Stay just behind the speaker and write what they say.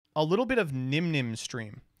a little bit of Nim Nim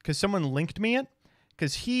stream because someone linked me it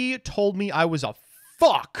because he told me I was a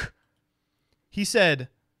fuck. He said,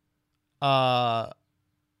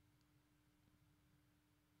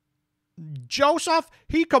 Joseph,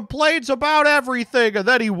 he complains about everything and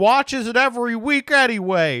then he watches it every week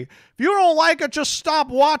anyway. If you don't like it, just stop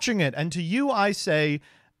watching it. And to you, I say,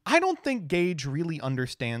 I don't think Gage really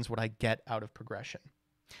understands what I get out of progression.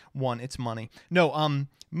 One, it's money. No,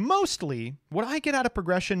 mostly what I get out of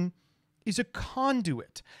progression is a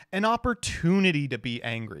conduit, an opportunity to be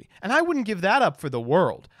angry. And I wouldn't give that up for the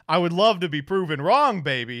world. I would love to be proven wrong,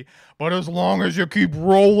 baby. But as long as you keep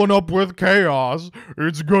rolling up with chaos,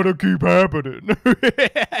 it's gonna keep happening.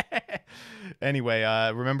 Anyway,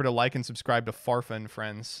 remember to like and subscribe to Farfan,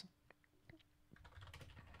 friends.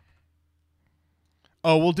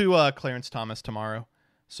 Oh, we'll do Clarence Thomas tomorrow.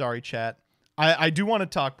 Sorry, chat. I do want to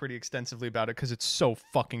talk pretty extensively about it because it's so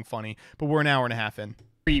fucking funny. But we're an hour and a half in.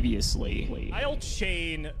 Previously. I'll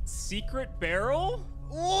chain Secret Barrel?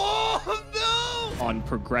 Oh, no! On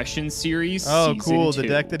Progression Series Oh, Season cool. 2. The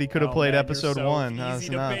deck that he could have played man, episode you're so 1. That's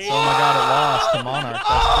easy to nuts. bait. Oh my god, it lost to Monarch. That's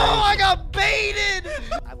Oh, I crazy. got baited!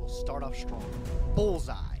 I will start off strong.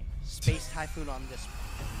 Bullseye. Space Typhoon on this one.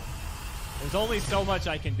 There's only so much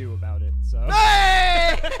I can do about it, so...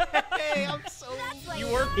 Hey! I'm so...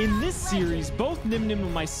 You work. In this series, both Nim Nim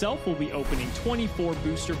and myself will be opening 24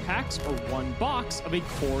 booster packs or one box of a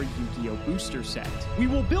core Yu-Gi-Oh! Booster set. We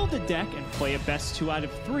will build a deck and play a best 2 out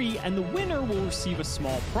of 3, and the winner will receive a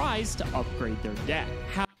small prize to upgrade their deck.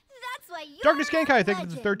 Darkness Genkai, thank you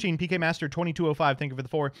for the 13. PK Master 2205, thank you for the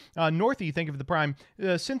 4. Northy, thank you for the Prime.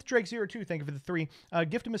 Synth Drake 02, thank you for the 3.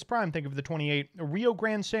 Giftimus Prime, thank you for the 28. Rio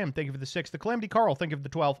Grand Sam, thank you for the 6. The Calamity Carl, thank you for the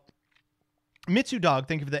 12. Mitsu Dog,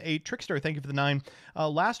 thank you for the 8. Trickster, thank you for the 9.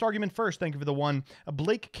 Last Argument First, thank you for the 1.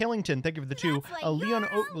 Blake Killington, thank you for the 2.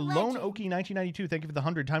 Lone Oki 1992, thank you for the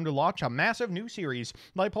 100. Time to launch a massive new series.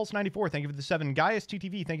 Light Pulse 94, thank you for the 7. Gaius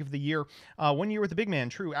TTV, thank you for the year. 1 year with the big man.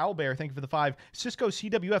 True Owlbear, thank you for the 5. Cisco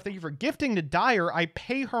CWF, thank you for gifting to Dyer. I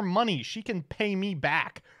pay her money. She can pay me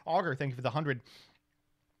back. Augur, thank you for the 100.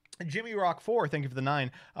 Jimmy Rock 4, thank you for the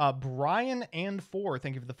 9. Brian and 4,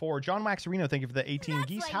 thank you for the 4. John Maxarino, thank you for the 18.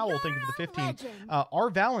 Geese Howell, thank you for the 15.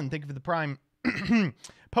 R. Valen, thank you for the Prime.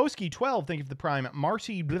 Posky 12, thank you for the Prime.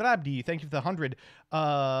 Marcy Brabdi, thank you for the 100.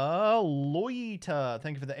 Loita,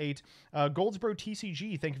 thank you for the 8. Goldsboro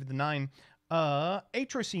TCG, thank you for the 9.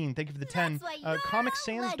 Atrocine, thank you for the 10. Comic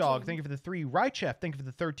Sans Dog, thank you for the 3. Rychef, thank you for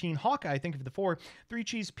the 13. Hawkeye, thank you for the 4. 3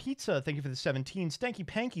 Cheese Pizza, thank you for the 17. Stanky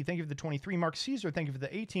Panky, thank you for the 23. Mark Caesar, thank you for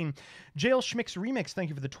the 18. Jail Schmicks Remix, thank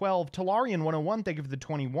you for the 12. Talarian 101, thank you for the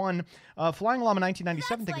 21. Flying Llama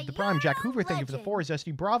 1997, thank you for the Prime. Jack Hoover, thank you for the 4.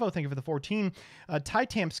 Zesty Bravo, thank you for the 14.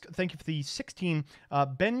 Titamsk, thank you for the 16.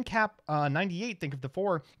 Ben Cap 98, thank you for the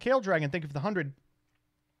 4. Kale Dragon, thank you for the 100.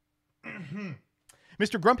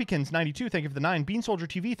 Mr. Grumpykins, 92, thank you for the 9. Bean Soldier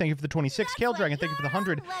TV, thank you for the 26. Kale Dragon, thank you for the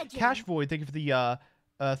 100. Cash Void, thank you for the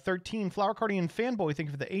 13. Flower Cardian Fanboy, thank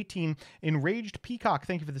you for the 18. Enraged Peacock,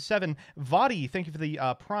 thank you for the 7. Vadi, thank you for the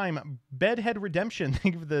Prime. Bedhead Redemption,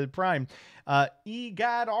 thank you for the Prime.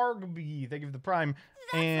 Egad Argby, thank you for the Prime.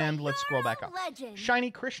 And let's scroll back up. Shiny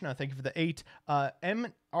Krishna, thank you for the 8.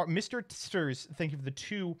 Mr. Tsters, thank you for the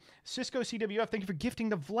 2. Cisco CWF, thank you for gifting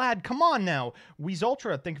to Vlad. Come on now.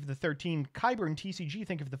 Weezultra, thank you for the 13. Kyburn TCG,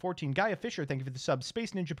 thank you for the 14. Gaia Fisher, thank you for the sub.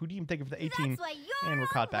 Space Ninja Pudim, thank you for the 18. And we're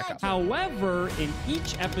caught back up. However, in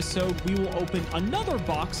each episode, we will open another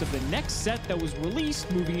box of the next set that was released,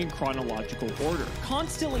 moving in chronological order,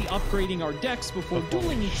 constantly upgrading our decks before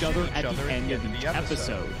dueling each other at the end of each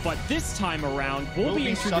episode. But this time around, we'll be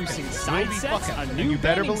introducing side sets, a new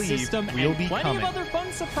betting system, and plenty of other fun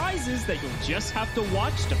surprises that you'll just have to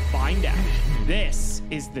watch to find out. This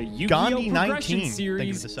is the Yu-Gi-Oh! Progression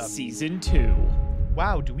Series Season 2.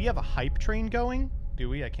 Wow, do we have a hype train going? Do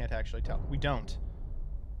we? I can't actually tell. We don't.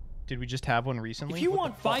 Did we just have one recently? If you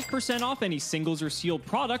want 5% off any singles or sealed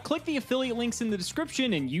product, click the affiliate links in the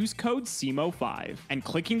description and use code CMO5. And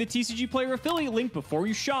clicking the TCG Player affiliate link before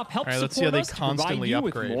you shop helps support us to provide you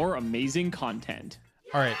with more amazing content.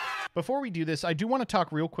 All right. Before we do this, I do want to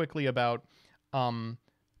talk real quickly about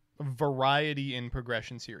variety in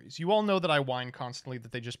Progression Series. You all know that I whine constantly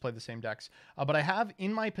that they just play the same decks. But I have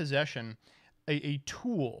in my possession a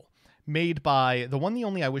tool made by the one, the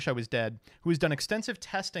only, I wish I was dead, who has done extensive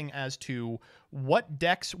testing as to what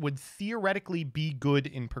decks would theoretically be good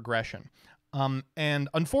in Progression. And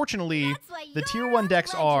unfortunately, the tier 1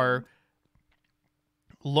 decks are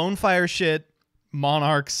Lone Fire shit,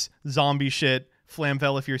 Monarchs, Zombie shit,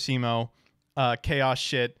 Flamvel if you're Simo, Chaos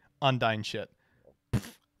shit, Undyne shit.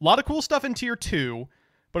 A lot of cool stuff in tier 2,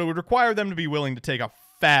 but it would require them to be willing to take a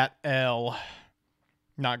fat L.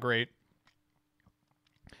 Not great.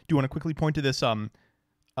 Do you want to quickly point to this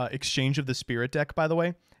Exchange of the Spirit deck, by the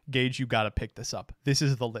way? Gage, you got to pick this up. This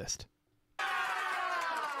is the list.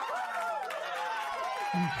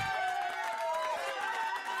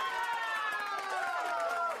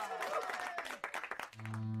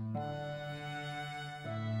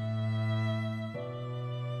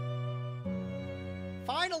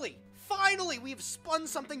 Finally, we have spun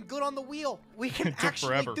something good on the wheel. We can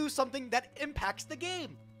actually do something that impacts the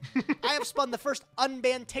game. I have spun the first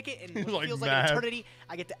unbanned ticket in what feels like an eternity.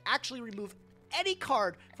 I get to actually remove any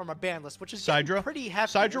card from our ban list, which is pretty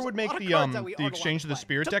hefty. Sidra would make the Exchange of the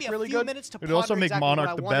Spirit deck really good. It would also make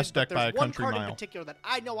Monarch the best deck by a country mile. One card in particular that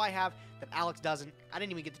I know I have that Alex doesn't. I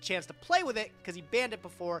didn't even get the chance to play with it because he banned it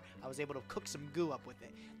before I was able to cook some goo up with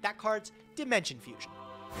it. That card's Dimension Fusion.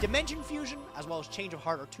 Dimension Fusion, as well as Change of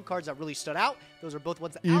Heart, are two cards that really stood out. Those are both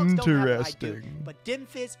ones that Alex don't have that I do. But Dim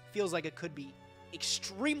Fizz feels like it could be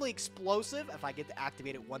extremely explosive if I get to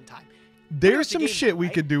activate it one time. There's some shit we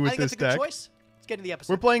could do with this deck. Let's get into the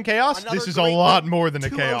episode. We're playing Chaos. This is a lot more than a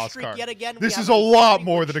Chaos card. This is a lot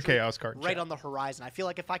more than a Chaos card. Right on the horizon. I feel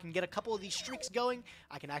like if I can get a couple of these streaks going,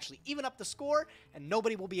 I can actually even up the score, and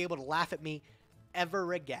nobody will be able to laugh at me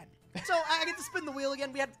ever again. So I get to spin the wheel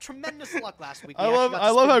again. We had tremendous luck last week. I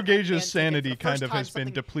love how Gage's sanity kind of has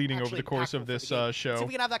been depleting over the course of this show. So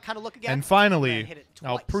we can have that kind of look again. And finally,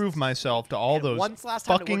 I'll prove myself to all those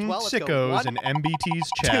fucking sickos in MBT's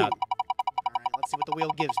chat. All right, let's see what the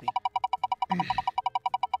wheel gives me.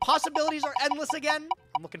 Possibilities are endless again.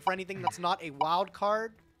 I'm looking for anything that's not a wild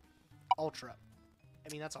card. Ultra. I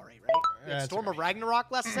mean, that's all right, right? Storm of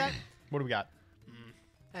Ragnarok last set. What do we got?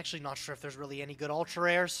 Actually, not sure if there's really any good ultra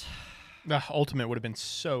rares. Ultimate would have been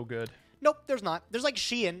so good. Nope, there's not. There's like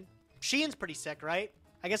Sheehan. Sheehan's pretty sick, right?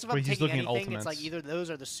 I guess if I'm taking anything, it's like either those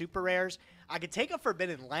or the super rares. I could take a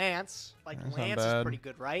Forbidden Lance. Like, Lance is pretty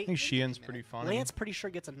good, right? I think Sheehan's pretty fun. Lance pretty sure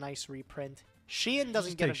gets a nice reprint. Sheehan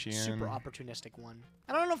doesn't get a super opportunistic one.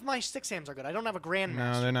 I don't know if my 6-Ams are good. I don't have a Grandmaster.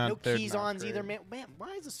 No, they're not. No Keys-Ons either, man. Man,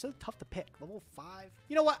 why is it so tough to pick? Level 5?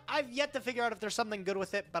 You know what? I've yet to figure out if there's something good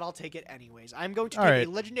with it, but I'll take it anyways. I'm going to take a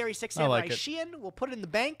legendary 6-Samurai Sheehan. We'll put it in the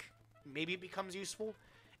bank. Maybe it becomes useful.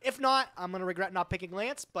 If not, I'm going to regret not picking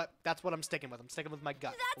Lance, but that's what I'm sticking with. I'm sticking with my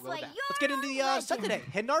gut. We'll go with that. Let's get into the set today.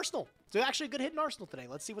 Hidden Arsenal. So actually a good Hidden Arsenal today.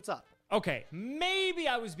 Let's see what's up. Okay, maybe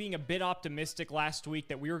I was being a bit optimistic last week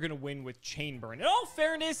that we were going to win with Chainburn. In all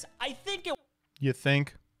fairness, I think it... You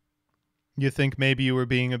think? You think maybe you were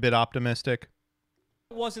being a bit optimistic?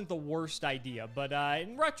 Wasn't the worst idea, but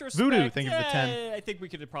in retrospect, Voodoo, think of the 10. I think we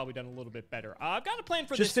could have probably done a little bit better. I've got a plan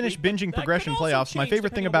for just finished binging Progression Playoffs. My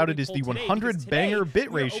favorite thing about it is the 100 banger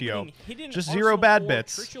bit ratio. Just 0 bad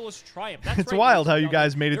bits. It's wild how you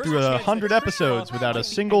guys made it through 100 episodes without a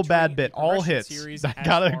single bad bit. All hits. I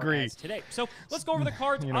gotta agree. So let's go over the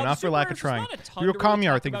cards. You know, not for lack of trying. Real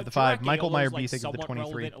Kamyar, think of the 5. Michael Meyer B, think of the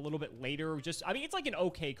 23. A little bit later. I mean, it's like an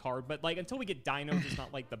okay card, but like until we get Dinos, it's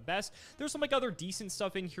not like the best. There's some like other decent stuff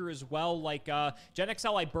in here as well, like Gen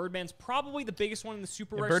XLI Birdman's probably the biggest one in the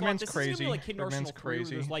super rare Birdman's slot. crazy. Like Birdman's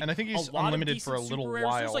crazy. Like and I think he's unlimited for a little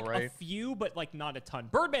while, There's like right? a few, but like not a ton.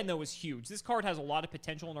 Birdman, though, is huge. This card has a lot of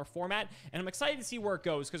potential in our format, and I'm excited to see where it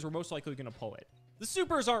goes because we're most likely going to pull it. The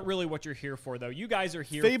supers aren't really what you're here for, though. You guys are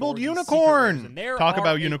here Fabled for Unicorn! Talk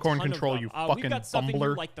about Unicorn Control, you fucking we've got something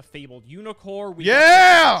bumbler. Like the Fabled Unicorn. We've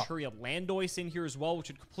got Naturia Landois in here as well, which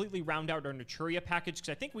would completely round out our Naturia package, because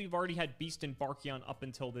I think we've already had Beast and Barkion up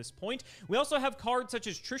until this point. We also have cards such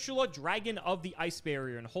as Trishula, Dragon of the Ice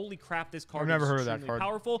Barrier, and holy crap, this card is extremely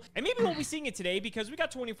powerful. And maybe we'll be seeing it today, because we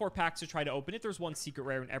got 24 packs to try to open it. There's one secret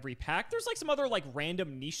rare in every pack. There's like some other like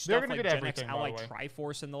random niche stuff, like Gen X Ally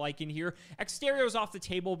Triforce and the like in here. Exterio's off the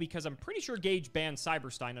table because I'm pretty sure Gage banned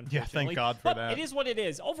Cyberstein, unfortunately. Yeah, thank God for that. It is what it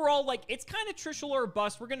is. Overall, like, it's kind of Trishula or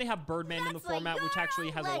bust. We're going to have Birdman in the format, which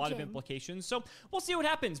actually has a lot of implications. So we'll see what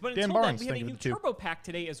happens. But until then, we have a new Turbo Pack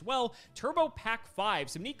today as well. Turbo Pack 5.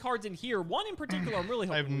 Some neat cards in here. One in particular I'm really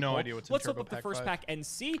hoping I have no idea what's in Let's Turbo open up Pack the first 5. pack and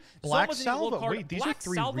see. Black Salvo. Wait, these are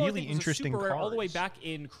 3 really interesting cards. All the way back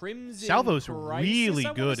in Crimson. Salvo's really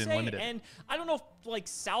good in Limited. And I don't know if like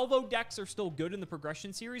Salvo decks are still good in the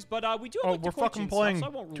Progression series, but we do have we're fucking playing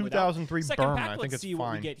stuff, so I won't 2003 Burn. I think let's it's see fine.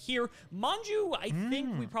 What we get here. Manju, I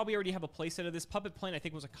think we probably already have a playset of this. Puppet Plane, I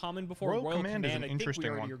think, was a common before. Royal Command is an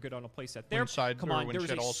interesting one. I think we already are good on a playset there. Come on,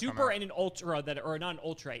 there's a super and an ultra that, or not an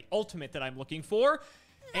ultra, ultimate that I'm looking for.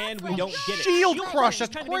 And we don't get it. Shield Crush,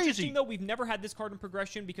 that's kind of interesting, though. We've never had this card in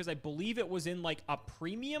Progression because I believe it was in like a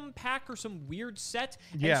premium pack or some weird set.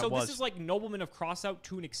 Yeah, and so this is like Nobleman of Crossout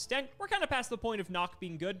to an extent. We're kind of past the point of Nock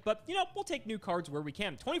being good, but you know, we'll take new cards where we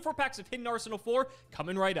can. 24 packs of Hidden Arsenal 4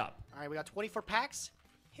 coming right up. All right, we got 24 packs.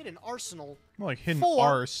 Hidden Arsenal. More like Hidden 4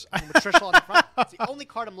 Arse. with Trishula on the front. It's the only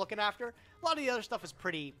card I'm looking after. A lot of the other stuff is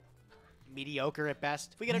pretty mediocre at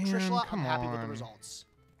best. If we get a Trishula, I'm happy with the results.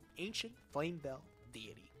 Ancient Flamebell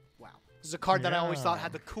Deity. Wow. This is a card that I always thought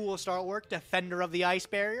had the coolest artwork. Defender of the Ice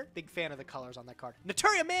Barrier. Big fan of the colors on that card.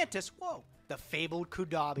 Naturia Mantis. Whoa. The Fabled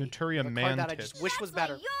Kudabi. Naturia Mantis. Card that I just wish was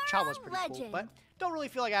better. Chow was pretty cool, but don't really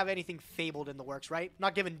feel like I have anything Fabled in the works, right?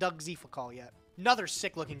 Not giving Doug Zeef a call yet. Another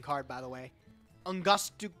sick-looking card, by the way. Oh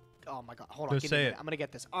my god, hold on. Say it. I'm gonna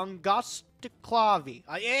get this. Ungustuklavi.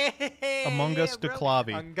 Among Us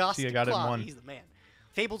Declavi. See, I got it in one. He's the man.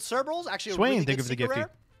 Fabled Cerberals, actually Swain, a really think good of the secret gifty.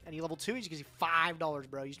 rare. And he level 2, he gives you $5,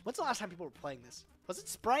 bro. When's the last time people were playing this? Was it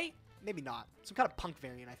Sprite? Maybe not. Some kind of punk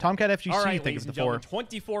variant, I think. Tomcat FGC, all right, think ladies of and the 4. gentlemen,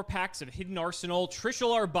 24 packs of Hidden Arsenal.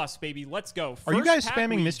 Trishula or bust, baby. Let's go. Are you guys First pack,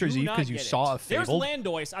 spamming we Mr. do Z not because you get saw it. a Fabled? There's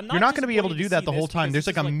Landois. I'm not You're not going to be able to do that the whole time. There's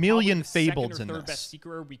like a million Fableds in third this. best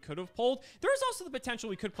secret rare we could have pulled. There is also the potential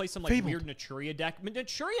we could play some like Fabled. weird Naturia deck.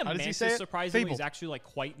 Naturia How does he Mantis, say it? surprisingly, Fabled. is actually like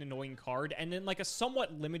quite an annoying card. And in like a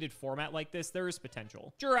somewhat limited format like this, there is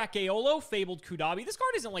potential. Jurac-Aeolo, Fabled Kudabi. This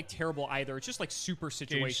card isn't like terrible either. It's just like super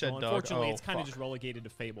situational. Unfortunately, it's kind of just relegated to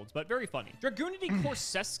Fabled, but very funny. Dragoonity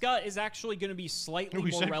Corseska is actually going to be slightly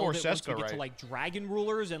more relevant once we get to like Dragon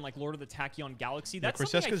Rulers and like Lord of the Tachyon Galaxy. That's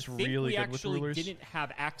something I think really we good with actually rulers. didn't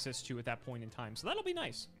have access to at that point in time, so that'll be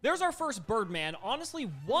nice. There's our first Birdman. Honestly,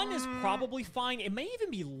 1 is probably fine. It may even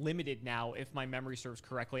be limited now if my memory serves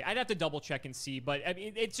correctly. I'd have to double check and see, but I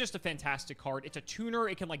mean, it's just a fantastic card. It's a tuner.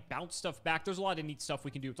 It can like bounce stuff back. There's a lot of neat stuff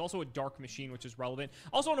we can do. It's also a dark machine, which is relevant.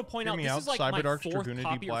 Also want to point out this is like my Cyberdark, 4th Dragoonity,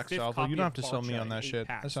 copy or Black 5th Salvo. copy You don't of have to sell me Barcha on that in 8 shit.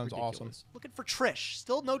 packs. That sounds Ridiculous. awesome. Looking for Trish.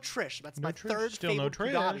 Still no Trish. That's my Trish. third Still no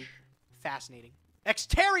Fabled Trish. Kudabi. Fascinating.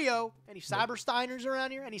 Exterio. Any Cybersteiners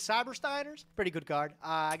around here? Any Cybersteiners? Pretty good card.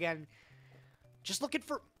 Again, just looking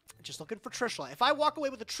for Trishula. If I walk away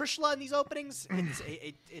with a Trishula in these openings,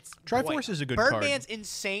 it's Triforce is a good card. Birdman's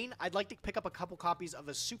insane. I'd like to pick up a couple copies of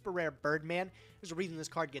a super rare Birdman. There's a reason this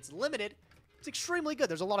card gets limited. It's extremely good.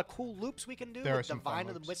 There's a lot of cool loops we can do with Divine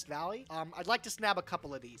of the Mist Valley. I'd like to snab a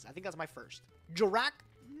couple of these. I think that's my first. Jirac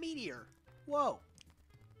Meteor. Whoa.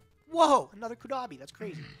 Whoa, another Kudabi. That's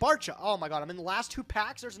crazy. Barcha. Oh my god, I'm in the last 2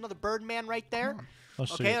 packs. There's another Birdman right there.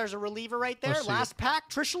 Okay, there's a reliever right there. Last pack,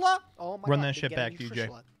 Trishula. Oh my god. Run that shit back, DJ.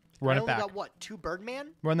 Run it back. I only got what, 2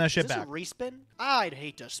 Birdman? Run that shit back. Is this a respin? I'd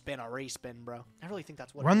hate to spin a respin, bro. I really think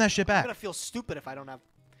that's what Run that shit back. I'm gonna feel stupid if I don't have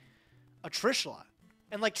a Trishula.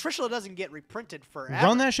 And like Trishula doesn't get reprinted forever.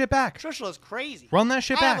 Run that shit back. Trishula's crazy. Run that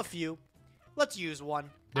shit I back. have a few. Let's use one.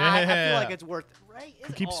 Yeah. I feel like it's worth it, right?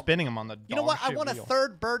 You keep spinning them on the You know what? I shit want a wheel.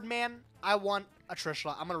 3rd Birdman. I want a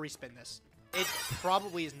Trishula. I'm gonna respin this. It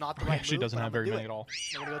probably is not the right actually move, doesn't but have I'm gonna very do many it. at all.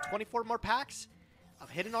 I'm gonna go 24 more packs of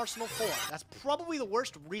Hidden Arsenal 4. That's probably the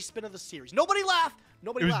worst respin of the series. Nobody laugh.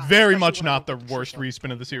 Nobody It was laugh. very Especially much when I not the look at worst Trishula.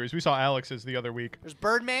 respin of the series. We saw Alex's the other week. There's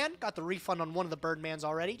Birdman. Got the refund on one of the Birdmans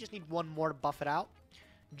already. Just need one more to buff it out.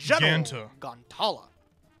 General Ganta. Gontala.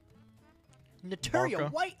 Naturia Barca.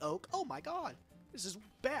 White Oak. Oh my god. This is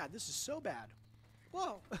bad. This is so bad.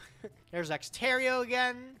 Whoa. There's Exterio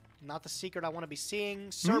again. Not the secret I want to be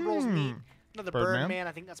seeing. Cerberal's neat. Another Birdman.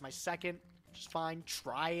 I think that's my second. Just fine.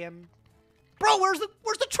 Try him. Bro, where's the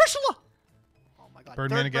Trishula? Oh my god.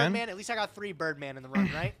 Birdman Third again? Birdman. At least I got 3 Birdman in the run,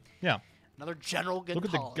 right? Yeah. Another General Gontala. Look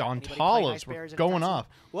at the Anybody play Gontalas. Ice We're Bears going anytime off.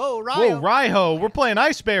 soon? Whoa, Ryo. Whoa, Raiho. We're playing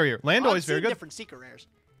Ice Barrier. Lando I've is very seen good. different secret rares.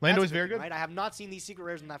 Lando That's is very thing, good. Right? I have not seen these secret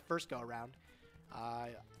rares in that first go around.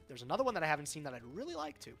 There's another one that I haven't seen that I'd really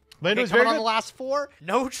like to. Lando Okay, is very coming on good. the last 4.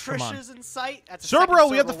 No on. Trishes in sight. That's a Cerberus,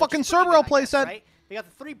 second we have the Cerberus, fucking which is pretty Cerberus good, I guess, playset. right? We got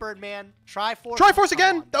the 3 Birdman. Triforce. Triforce Come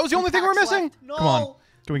again. on. That was the 2 only thing we're packs missing. left. No. Come on.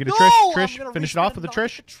 Can we get a No, Trish? I'm Trish, gonna finish it respin off with a another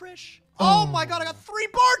Trish. Trish. Oh my god, I got 3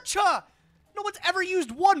 Barcha. No one's ever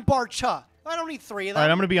used 1 Barcha. I don't need 3 of them. All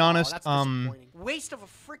right, I'm gonna be honest, that's disappointing. Waste of a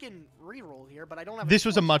freaking reroll here, but I don't have. This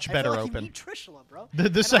was a choice. much I better feel like open. You need Trishula, bro.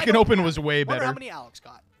 The second open was way Wonder how better. many Alex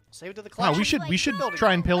got. Save it to the Wow, collection. we should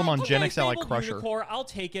try and pill him on Okay, Gen X Ally Fabled Crusher. Unicorn, I'll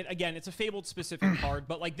take it. Again, it's a Fabled specific card,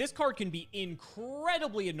 but like this card can be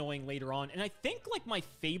incredibly annoying later on. And I think like my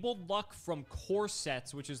Fabled luck from core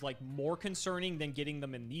sets, which is like more concerning than getting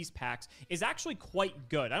them in these packs, is actually quite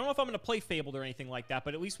good. I don't know if I'm going to play Fabled or anything like that,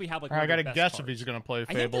 but at least we have like. I gotta guess if cards. he's gonna play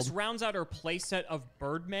I think this Fabled. rounds out our play set of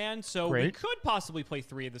Birdman, so we Great. could possibly play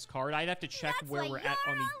 3 of this card. I'd have to check where we're at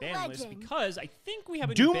on the ban list legend. because I think we have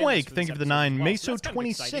a new ban Doomwake, list for think this of the episode 9. as well, Meso so that's kind of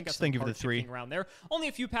exciting. 26, Got some think of the cards 3. shifting around there. Only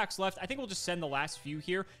a few packs left. I think we'll just send the last few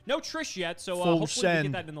here. No Trish yet, so Full hopefully we send.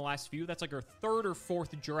 get that in the last few. That's like our 3rd or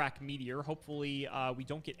 4th Jirac Meteor. Hopefully we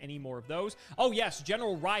don't get any more of those. Oh yes,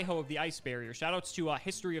 General Raiho of the Ice Barrier. Shoutouts to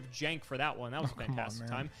History of Jank for that one. That was a fantastic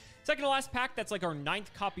time. Second to last pack, that's like our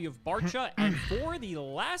 9th copy of Barcha. And for the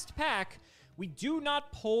last pack, We do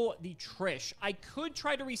not pull the Trish. I could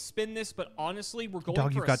try to respin this, but honestly, we're going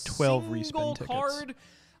Dog, for you've got 12 single respin tickets. card.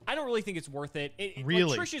 I don't really think it's worth it. Really?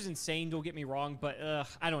 Like, Trish is insane, don't get me wrong, but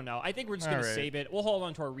I don't know. I think we're just going to save it. We'll hold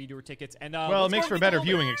on to our redoer tickets. And well, it makes for a better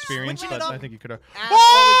viewing experience, but I think you could have...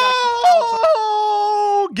 Oh,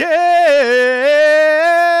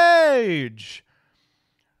 Gage!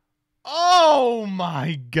 Oh,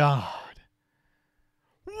 my God.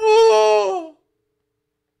 Whoa!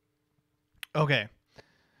 Okay.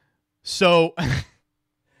 So,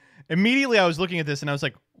 immediately I was looking at this and I was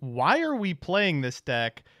like, why are we playing this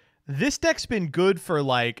deck? This deck's been good for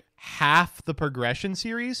like half the progression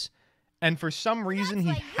series, and for some reason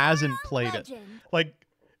he hasn't played it. Like,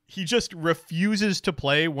 he just refuses to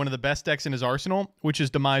play one of the best decks in his arsenal, which is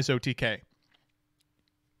Demise OTK.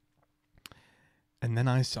 And then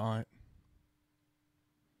I saw it.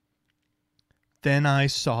 Then I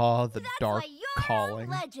saw the Dark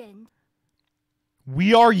Calling.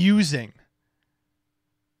 We are using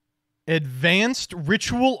advanced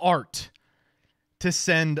ritual art to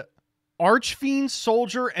send Archfiend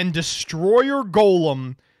Soldier and Destroyer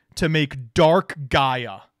Golem to make Dark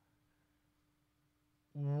Gaia.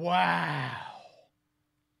 Wow.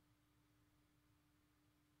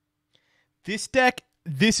 This deck,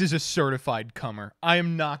 this is a certified comer. I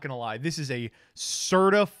am not going to lie. This is a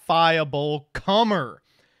certifiable comer.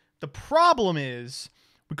 The problem is,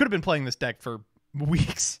 we could have been playing this deck for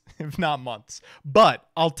weeks, if not months, but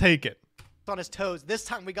I'll take it. On his toes. This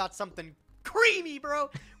time we got something creamy, bro.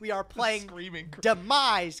 We are playing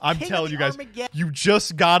Demise. I'm telling you guys, you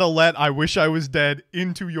just gotta let I Wish I Was Dead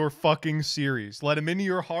into your fucking series. Let him into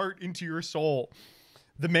your heart, into your soul.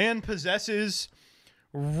 The man possesses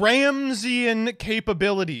Ramsian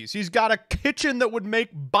capabilities. He's got a kitchen that would make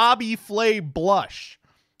Bobby Flay blush.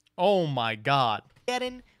 Oh my God.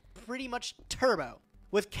 Getting pretty much turbo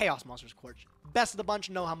with Chaos Monsters Quartz. Best of the bunch,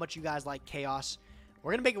 know how much you guys like Chaos.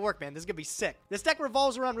 We're going to make it work, man. This is going to be sick. This deck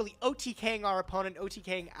revolves around really OTKing our opponent,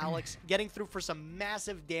 OTKing Alex, getting through for some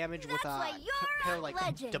massive damage with a pair like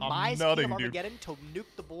Demise, King of Armageddon to nuke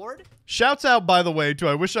the board. Shouts out, by the way, to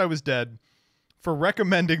I Wish I Was Dead for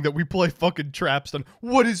recommending that we play fucking Trapstone.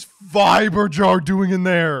 What is Fiber Jar doing in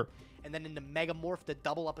there? And then into Megamorph to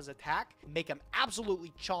double up his attack, make him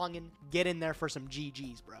absolutely chonging, get in there for some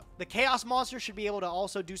GGs, bro. The Chaos Monster should be able to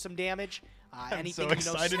also do some damage. Anything, so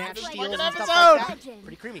excited snatch for this steals fucking and stuff episode. like that.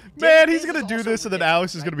 Pretty creamy. Man, he's going to do this, and then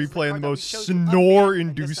Alex is going to be playing the most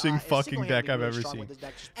snore-inducing fucking deck I've ever seen.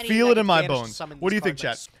 Feel it in my bones. What do you think,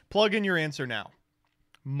 chat? Plug in your answer now.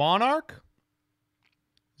 Monarch,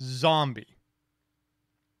 Zombie.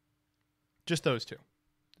 Just those two.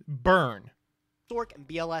 Burn. Stork and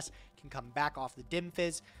BLS can come back off the Dim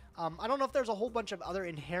Fizz. I don't know if there's a whole bunch of other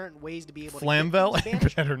inherent ways to be able to Flamvel?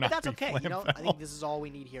 It better not but that's be okay. Flamvel. You know, I think this is all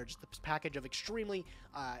we need here. Just this package of extremely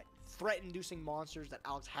threat-inducing monsters that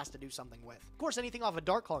Alex has to do something with. Of course, anything off of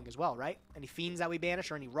Dark Calling as well, right? Any Fiends that we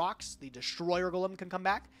banish or any rocks, the Destroyer Golem can come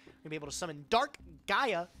back. We're going to be able to summon Dark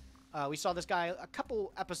Gaia. We saw this guy a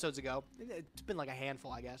couple episodes ago. It's been like a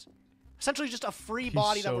handful, I guess. Essentially just a free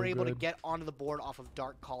body that we're able to get onto the board off of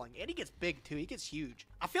Dark Calling. And he gets big, too. He gets huge.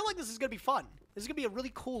 I feel like this is going to be fun. This is going to be a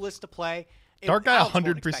really cool list to play. Dark Guy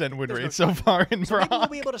 100% win rate so far in Brock. Maybe we'll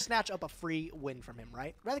be able to snatch up a free win from him,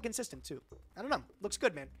 right? Rather consistent, too. I don't know. Looks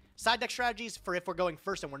good, man. Side deck strategies for if we're going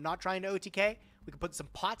first and we're not trying to OTK. We can put some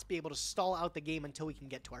pots, be able to stall out the game until we can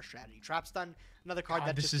get to our strategy. Trap Stun, another card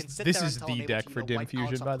that just can sit there until I'm able deck for Dim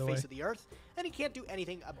Fusion, by the way. Face of the earth, and he can't do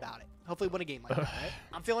anything about it. Hopefully win a game like that, right?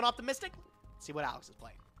 I'm feeling optimistic. Let's see what Alex is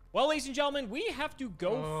playing. Well, ladies and gentlemen, we have to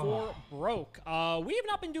go for broke. We have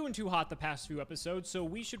not been doing too hot the past few episodes, so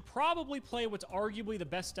we should probably play what's arguably the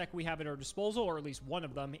best deck we have at our disposal, or at least one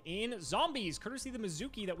of them, in Zombies, courtesy of the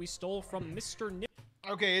Mizuki that we stole from Mr. Nip.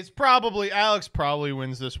 Okay, it's probably... Alex probably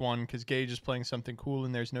wins this one, because Gage is playing something cool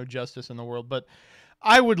and there's no justice in the world, but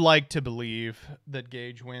I would like to believe that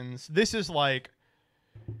Gage wins. This is like...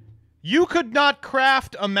 You could not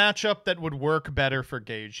craft a matchup that would work better for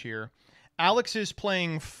Gage here. Alex is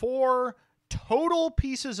playing 4 total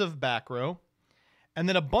pieces of back row, and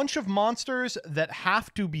then a bunch of monsters that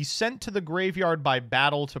have to be sent to the graveyard by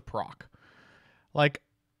battle to proc. Like,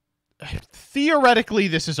 theoretically,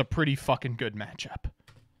 this is a pretty fucking good matchup.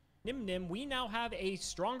 Nim, we now have a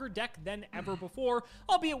stronger deck than ever before,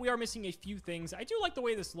 albeit we are missing a few things. I do like the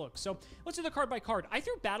way this looks. So let's do the card by card. I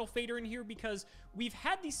threw Battle Fader in here because we've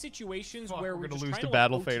had these situations where we're just lose trying to like,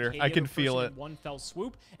 Battle OTK Fader. the I can other feel person it. in one fell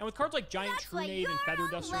swoop. And with cards like Giant Trunade and Feather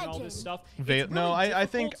Duster and all this stuff, no, I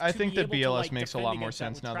think that BLS makes a lot more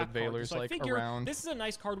sense now that Valor's like around. This is a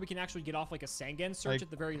nice card we can actually get off like a Sangan search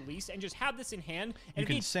at the very least and just have this in hand. And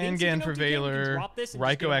you can Sangan for Valor.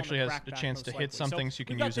 Raikou actually has a chance to hit something, so you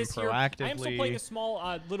can use him proactively. I am still playing a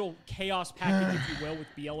small little chaos package, if you will, with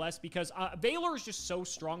BLS because Valor is just so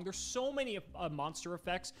strong. There's so many monster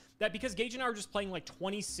effects that because Gage and I are just playing like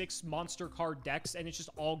 26 monster card decks and it's just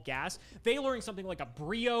all gas, Valoring something like a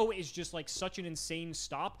Brio is just like such an insane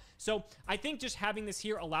stop. So I think just having this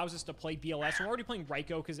here allows us to play BLS. We're already playing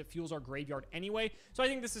Raikou because it fuels our graveyard anyway. So I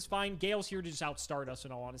think this is fine. Gale's here to just outstart us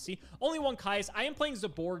in all honesty. Only one Caius. I am playing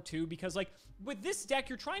Zaborg too because like with this deck,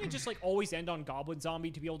 you're trying to just like always end on Goblin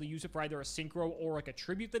Zombie to be able to use it for either a Synchro or like a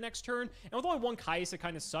Tribute the next turn. And with only one Caius, it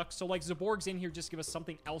kind of sucks. So like Zaborg's in here just give us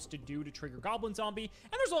something else to do to trigger Goblin Zombie.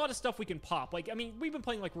 And there's a lot of stuff we can pop. Like, I mean, we've been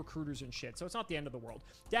playing like Recruiters and shit, so it's not the end of the world.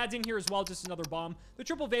 Dad's in here as well, just another bomb. The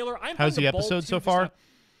triple Valor. How's the episode so far?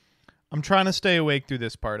 I'm trying to stay awake through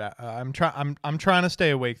this part. I'm trying to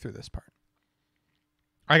stay awake through this part.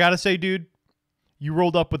 I gotta say, dude, you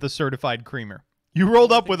rolled up with a certified creamer. You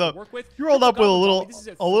rolled up with a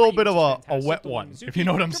little bit of a wet one, if you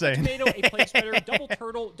know what I'm saying. Tomato, a Plague Spreader, double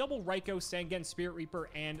Turtle, double Raikou, Sangan, Spirit Reaper,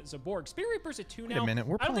 and Zaborg. Spirit Reaper's at 2 now. Wait a minute,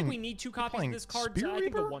 I don't think we need 2 copies of this card. So I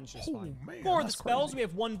think the one's just fine. More of the spells. We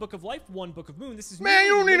have 1 Book of Life, 1 Book of Moon. This is man,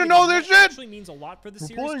 you don't need to know this shit. Actually means a lot for the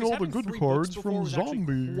series. We're playing all the good cards from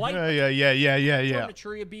Zombie. Yeah.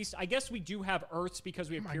 Materia Beast. I guess we do have Earths because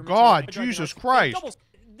we have Pure God, Jesus Christ.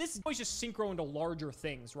 This is always just synchro into larger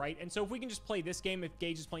things, right? And so if we can just play this game, if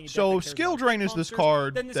Gage is playing a so Skill Drain is this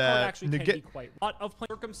card then this that card actually can be quite a lot of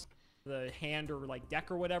circumstances, the hand or like deck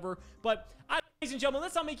or whatever. But ladies and gentlemen,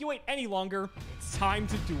 let's not make you wait any longer. It's time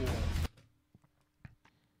to duel.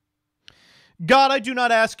 God, I do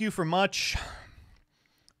not ask you for much.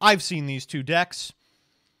 I've seen these 2 decks.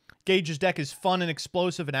 Gage's deck is fun and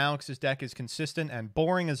explosive, and Alex's deck is consistent and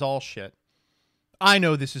boring as all shit. I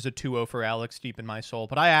know this is a 2-0 for Alex deep in my soul,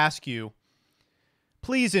 but I ask you,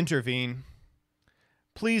 please intervene.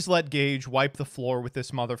 Please let Gage wipe the floor with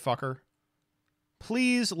this motherfucker.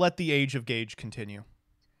 Please let the age of Gage continue.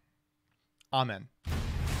 Amen.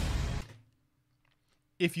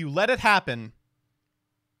 If you let it happen,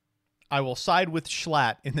 I will side with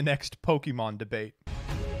Schlatt in the next Pokemon debate.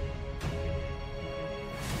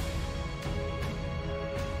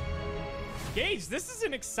 Gage, this is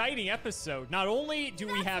an exciting episode. Not only do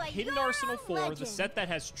we have Hidden Arsenal 4, the set that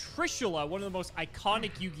has Trishula, one of the most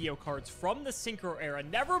iconic Yu-Gi-Oh cards from the Synchro era,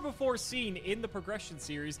 never before seen in the Progression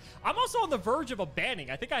series. I'm also on the verge of a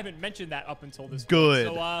banning. I think I haven't mentioned that up until this Good.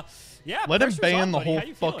 point. So, yeah, let him ban the whole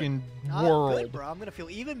fucking world. Good, bro. I'm going to feel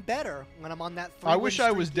even better when I'm on that 3-win I wish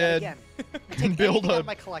I was dead and build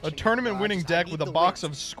a tournament-winning deck with a box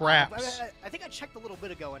of scraps. I think I checked a little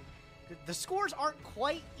bit ago, and the scores aren't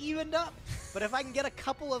quite evened up, but if I can get a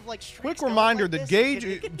couple of like quick reminder, like the this,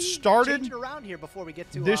 Gage started around here before we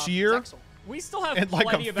get to this year. Zexal. We still have and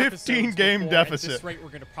like a 15-game deficit. At this rate, we're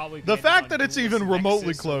gonna probably the fact that it's even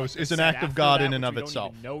remotely close is an act of God in and of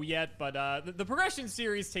itself. We don't even know yet, but the Progression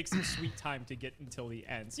series takes some sweet time to get until the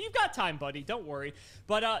end. So you've got time, buddy. Don't worry.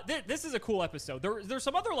 But this is a cool episode. There's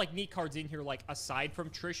some other like neat cards in here, like aside from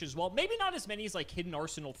Trish as well. Maybe not as many as like Hidden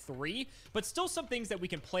Arsenal 3, but still some things that we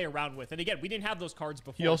can play around with. And again, we didn't have those cards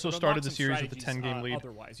before. He also started the series with a 10-game lead.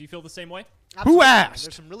 Otherwise, you feel the same way? Absolutely. Who asked?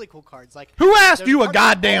 There's some really cool cards. Like who asked you a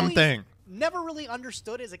goddamn thing? Never really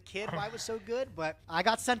understood as a kid why it was so good, but I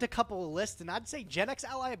got sent a couple of lists, and I'd say Gen X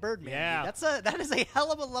Ally Birdman. Yeah, dude. that is a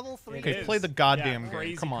hell of a level 3. Okay, play the goddamn game.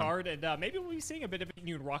 Crazy Come on. card, and maybe we'll be seeing a bit of it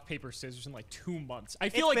in rock paper scissors in like 2 months. I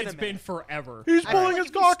feel like it's been forever. He's pulling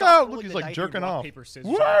his cock out. Look, he's like jerking off. Paper, scissors,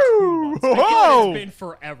 whoa! I feel like it's been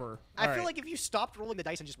forever. I feel like if you stopped rolling the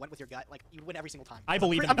dice and just went with your gut, like you'd win every single time. I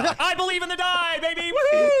believe in the die. I believe in the die, baby.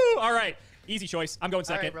 Woohoo! All right, easy choice. I'm going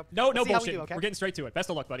second. Right, no bullshit. We're getting straight to it. Best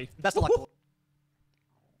of luck, buddy. Best of luck.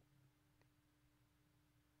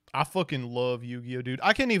 I fucking love Yu-Gi-Oh, dude.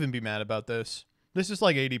 I can't even be mad about this. This is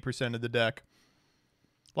like 80% of the deck.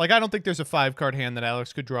 Like, I don't think there's a 5-card hand that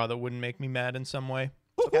Alex could draw that wouldn't make me mad in some way.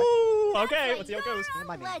 Okay, let's see how it goes.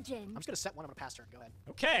 I'm just going to set one. I'm going to pass turn. Go ahead.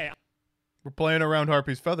 Okay. We're playing around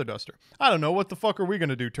Harpy's Feather Duster. I don't know. What the fuck are we going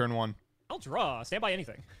to do turn 1? I'll draw. Stand by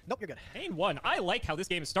anything. Nope, you're good. Main 1. I like how this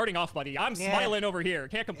game is starting off, buddy. I'm smiling over here.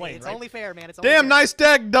 Can't complain, It's right? only fair, man. It's only Damn, fair. nice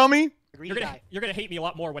deck, dummy. You're gonna hate me a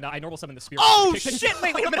lot more when I normal summon the spirit. Oh shit!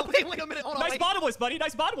 Wait a minute! Wait a minute! Hold on. Nice bottomless, buddy.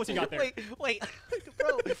 Nice bottomless you got there. Wait,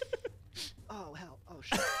 bro. Oh hell! Oh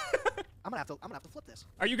shit! I'm gonna have to flip this.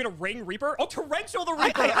 Are you gonna ring Reaper? Oh, torrential the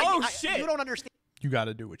Reaper! Shit! You don't understand. You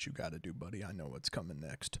gotta do what you gotta do, buddy. I know what's coming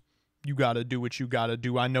next. You gotta do what you gotta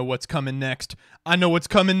do. I know what's coming next. I know what's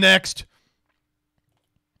coming next.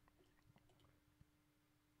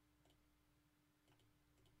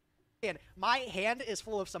 My hand is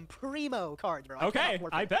full of some primo cards, bro. Okay,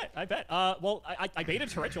 I bet. Well, I baited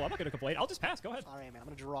torrential. I'm not gonna complain. I'll just pass. Go ahead. All right, man. I'm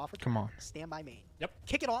gonna draw for. Come on. Stand by main. Yep.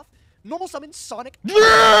 Kick it off. Normal summon Sonic.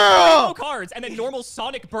 Yeah! No cards and then normal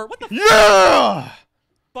Sonic Bird. What the Yeah!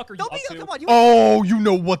 fuck are you up to? Come on, Oh, you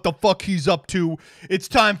know what the fuck he's up to. It's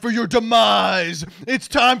time for your demise. It's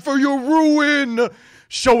time for your ruin.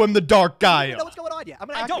 Show him the dark guy. I don't know what's going on yet. I'm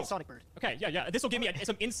gonna activate Sonic Bird. Okay, yeah. This will give me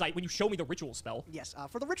some insight when you show me the ritual spell. Yes,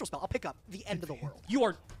 for the ritual spell, I'll pick up the end of the world. You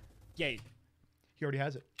are, yay. He already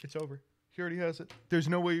has it. It's over. He already has it. There's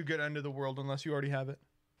no way you get end of the world unless you already have it.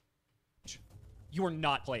 You are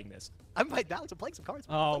not playing this. I'm playing some cards.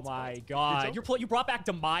 Oh my god. You brought back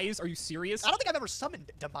Demise? Are you serious? I don't think I've ever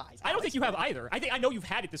summoned Demise. I don't think you have either. I know you've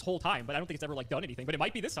had it this whole time, but I don't think it's ever like done anything. But it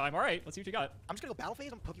might be this time. All right, let's see what you got. I'm just gonna go battle phase.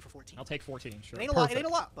 I'm gonna poke you for 14. I'll take 14. Sure. It ain't a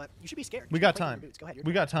lot, but you should be scared. We got time. Go ahead.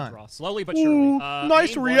 We got time. Draw. Slowly but surely. Ooh,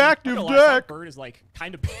 nice main reactive one, Sonic deck. Bird is like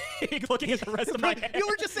kind of big looking at the rest of my hand. You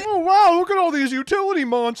were just saying Oh wow! Look at all these utility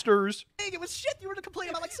monsters. it was shit. You were complaining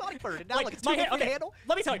about like Sonic Bird, and now like it's my too hand, good for okay, handle.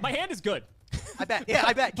 let me tell you, my hand is good. I bet. Yeah,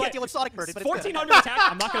 I bet. Can't But deal with Sonic Bird, but it's 1400 attack.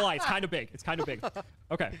 I'm not gonna lie, it's kind of big. It's kind of big.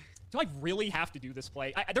 Okay. Do I really have to do this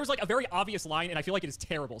play? There's like a very obvious line, and I feel like it is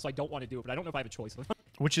terrible, so I don't want to do it. But I don't know if I have a choice.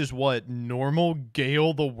 Which is what? Normal,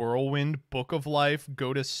 Gale the Whirlwind, Book of Life,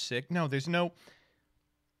 go to sick. No, there's no.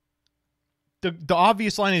 The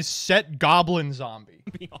obvious line is set Goblin Zombie.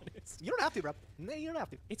 To be honest, You don't have to, bro. No, you don't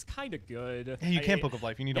have to. it's kind of good. Hey, you can't Book of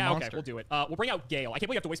Life. You need a monster. Okay, we'll do it. We'll bring out Gale. I can't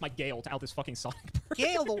believe I have to waste my Gale to out this fucking Sonic Bird.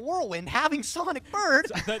 Gale the Whirlwind having Sonic Bird.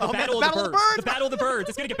 The Oh, man, battle of the birds. The battle of the birds.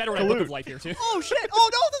 It's gonna get better when I Book of Life here too. Oh shit! Oh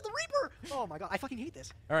no, the Reaper! Oh my god, I fucking hate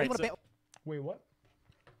this. All right, You wanna so- Wait, what?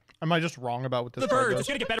 Am I just wrong about what this The card birds. does? It's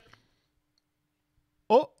gonna get better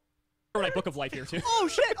Oh, when I Book of Life here too. Oh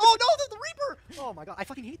shit! Oh no, the Reaper! Oh my god, I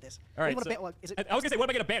fucking hate this. All right, You wanna so- what, is it? I was gonna say, what am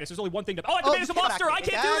I gonna banish? There's only one thing to. Oh, I have to Oh, banish a you can't monster. I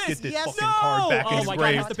activate can't do that. this. get this Yes. fucking No! card back in Oh his my god, I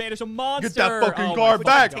grave. have to banish a monster. Get that fucking Oh card my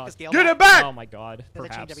back. God. Get it back. Oh my god. Does that change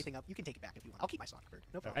Perhaps. everything up? You can take it back if you want. I'll keep my Sonic Bird.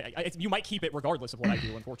 No problem. You might keep it regardless of what I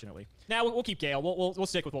do, unfortunately. Now we'll keep Gale. We'll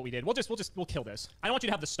stick with what we did. We'll kill this. I don't want you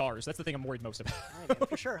to have the stars. That's the thing I'm worried most about. All right, man,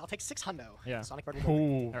 for sure. I'll take 6 hundo. Yeah. Sonic Bird. Will go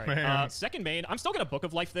oh All right. man. Second main, I'm still gonna Book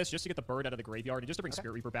of Life this just to get the bird out of the graveyard and just to bring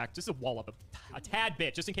Spirit Reaper back, just to wall up a tad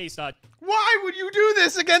bit, just in case. Why would you do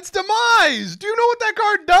this against Demise? Do you know what that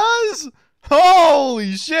card does?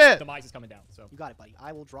 Holy shit! Demise is coming down. So You got it, buddy.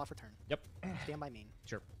 I will draw for turn. yep, Stand by main.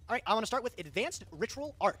 sure. All right, I want to start with Advanced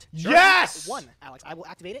Ritual Art. Yes! 1, Alex. I will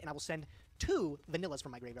activate it, and I will send 2 vanillas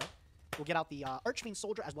from my graveyard. We'll get out the Archfiend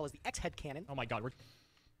Soldier as well as the X-Head Cannon. Oh my god, we're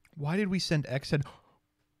Why did we send X-Head?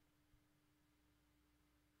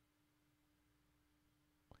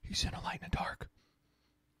 He sent a light in the dark.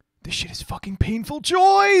 This shit is fucking painful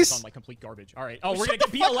choice! on like complete garbage. All right. Oh, we're Shut gonna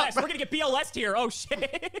get the fuck up, BLS. bro. We're gonna get BLS here. Oh shit.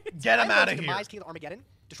 Get him I'm out going of to here. Demise, King of Armageddon.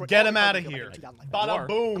 Destroy Get all him the out of cards that here. go back to 2000 life. You are. Bada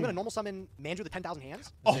boom. I'm going to normal summon Mandrew the 10,000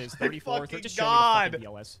 Hands. Oh This is my 34. fucking Just God. show me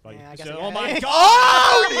the fucking BLS, buddy. Yeah, I guess So- I- oh my yeah. god.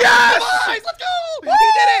 Oh, yes! Nice, let's go! He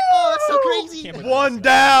did it! Oh, that's so crazy. Can't believe One this.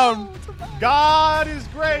 down. God is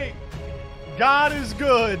great. God is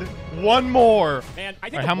good. One more. Man, I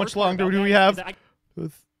think All right, the how worst much part longer about do that we is have? that I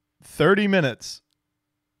 30 minutes.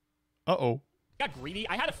 Uh-oh. got greedy.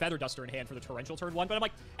 I had a Feather Duster in hand for the Torrential turn 1, but I'm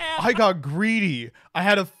like, I got greedy. I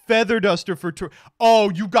had a Feather Duster for... Oh,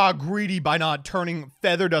 you got greedy by not turning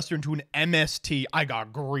Feather Duster into an MST. I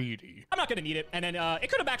got greedy. I'm not going to need it. And then it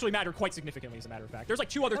could have actually mattered quite significantly, as a matter of fact. There's like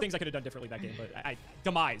 2 other things I could have done differently that game, but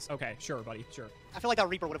Demise. Okay, sure, buddy, sure. I feel like that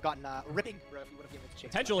Reaper would have gotten ripping, bro, if you would have given it a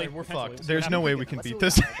chance. Potentially. We're potentially. fucked. We'll see There's what no happens. way we can Let's beat see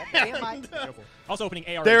this. what happens. Stand by. Go for it. Also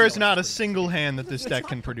opening AR. There is not a single hand that this It's deck not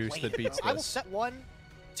can produce that played, beats bro. I will this. set 1,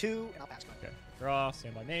 2, and I'll pass go. Okay. Draw,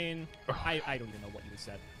 stand by main. I don't even know what you just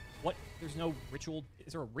said. What? There's no ritual.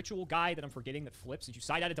 Is there a ritual guy that I'm forgetting that flips? Did you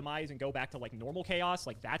side out of Demise and go back to like normal chaos?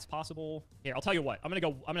 Like that's possible? Here, I'll tell you what. I'm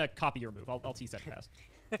gonna copy your move. I'll tease that fast.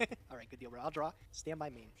 All right, good deal, bro. I'll draw. Stand by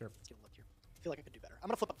main. Sure. Let's get a look here. I feel like I could do better. I'm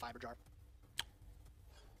gonna flip up Fiber Jar.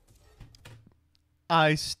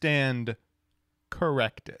 I stand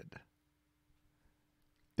corrected.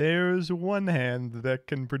 There's one hand that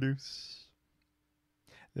can produce.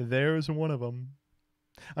 There's one of them.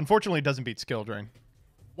 Unfortunately, it doesn't beat Skill Drain.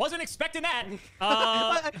 Wasn't expecting that.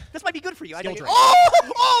 This might be good for you. Skill Drain.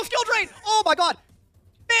 Oh, Skill Drain! Oh my God!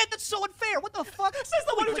 Man, that's so unfair. What the fuck? Says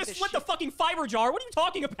the one who just split the fucking fiber jar. What are you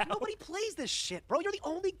talking about? Nobody plays this shit, bro. You're the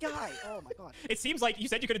only guy. Oh my God. It seems like you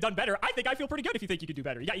said you could have done better. I think I feel pretty good if you think you could do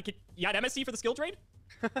better. You got MSC for the skill trade?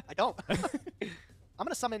 I don't. I'm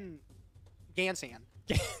gonna summon Gansan.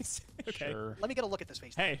 Okay. Sure. Let me get a look at this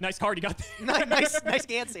face. Hey, nice card you got there. nice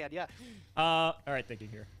Gansan, yeah. All right, thinking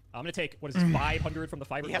here. I'm gonna take, what is this, 500 from the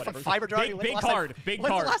fiber? Yeah, whatever. from fiber jar. Big card. When's the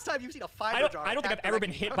last time you've seen a fiber jar? I don't think I've ever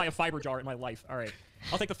been hit by a fiber jar in my life. All right.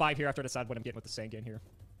 I'll take the 5 here after I decide what I'm getting with the Sangan here.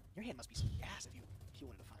 Your hand must be some gas if you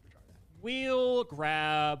wanted a fiber jar. We'll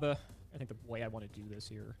grab, I think the way I want to do this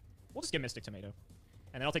here. We'll just get Mystic Tomato.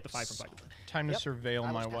 And then I'll take the 5 from fiber jar. Time to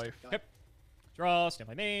surveil my wife. Yep. Draw, stand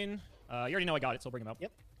by main. You already know I got it, so I'll bring him up.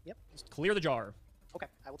 Yep. Just clear the jar. Okay,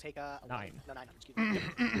 I will take 9. No, 900. Excuse me.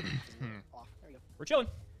 Off. There you go. We're chilling.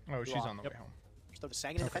 Oh, she's on the way home. Just throw the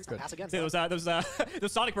Sangan in defense and pass again. Those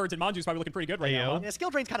Sonic Birds and Manju's probably looking pretty good right now. Yeah, skill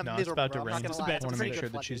drain's kind of miserable. About to bro. I'm not rain. gonna lie. I want to make sure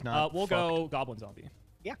that she's not. We'll go Goblin Zombie.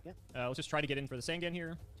 Yeah. Let's just try to get in for the Sangan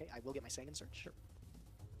here. Okay, I will get my Sangan search. Sure.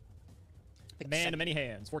 Man to many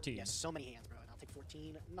hands. 14. Yes, so many hands, bro. And I'll take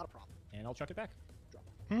 14. Not a problem. And I'll chuck it back.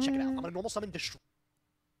 Check it out. I'm gonna normal summon Destroy.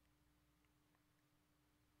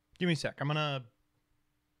 Give me a sec. I'm gonna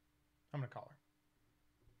call her.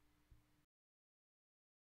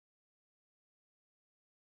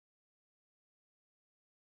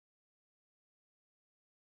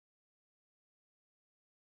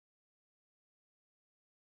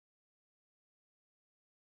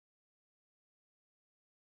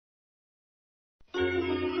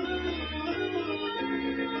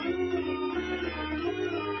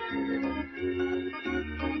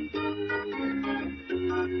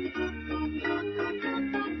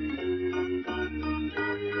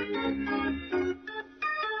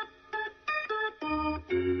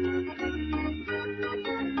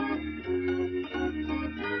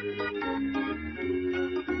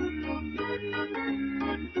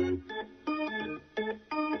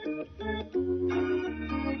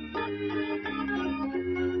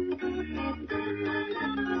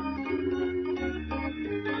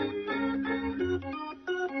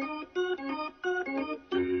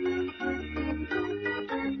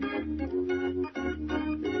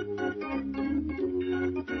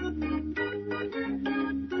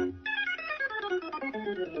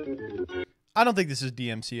 I don't think this is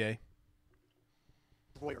DMCA.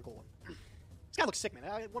 Royer Golem. This guy looks sick, man.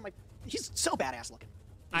 He's so badass looking.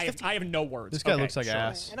 I have no words. This guy looks like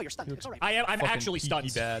ass. I know you're stunned. It's all right. I'm actually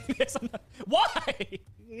stunned. Bad. Yes, why?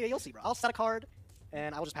 Yeah, you'll see, bro. I'll set a card,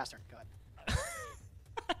 and I will just pass turn. Go ahead.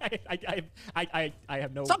 I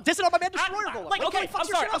have no. Stop dissing on my man Destroyer Golem. Like, okay,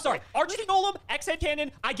 I'm sorry. Archie Golem, X-Head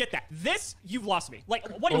Cannon, I get that. This, you've lost me. Like,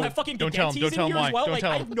 what do you have fucking Gigantes in here as well? Like,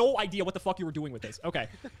 I have no idea what the fuck you were doing with this. Okay.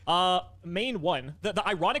 Main 1. The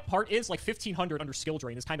ironic part is, like, 1500 under skill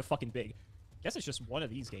drain is kind of fucking big. Guess it's just one of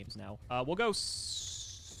these games now. We'll go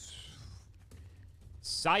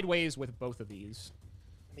sideways with both of these.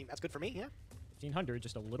 I mean, that's good for me, yeah. 1500,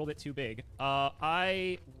 just a little bit too big.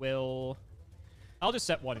 I'll just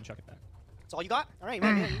set 1 and chuck it back. That's all you got? All right,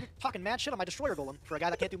 man. You're talking mad shit on my Destroyer Golem for a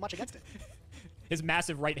guy that can't do much against it. His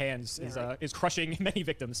massive right hands is crushing many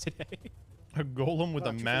victims today. A golem with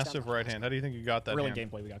a massive right hand. How do you think you got that? Brilliant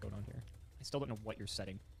gameplay we got going on here. I still don't know what you're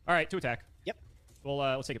setting. All right, to attack. Yep. Well,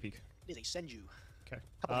 let's take a peek. It is a Senju. Okay.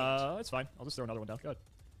 Couple hands. That's fine. I'll just throw another one down. Go ahead.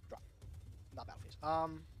 Drop. Not battle phase.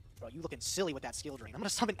 Bro, you looking silly with that skill drain. I'm gonna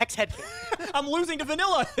summon X-Head Cannon. I'm losing to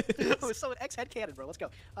Vanilla. I'm gonna summon X-Head Cannon, bro. Let's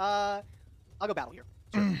go. I'll go battle here.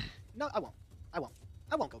 Sure. No, I won't. I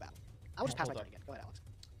won't go battle. I will just pass my turn again. Go ahead, Alex.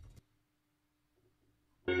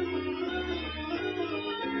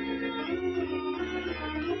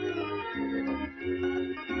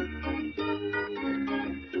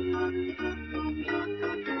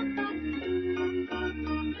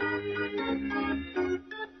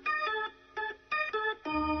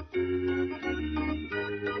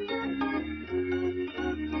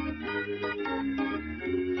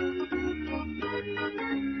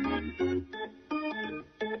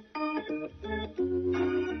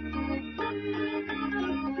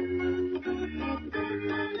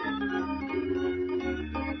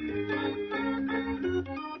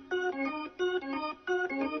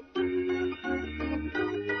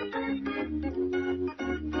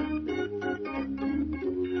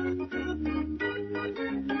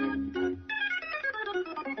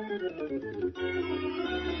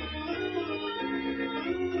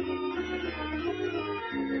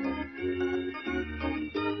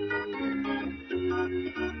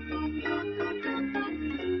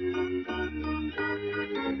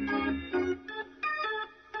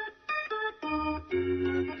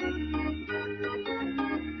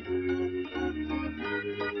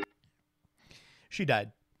 She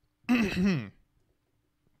died. Okay,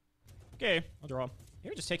 I'll draw.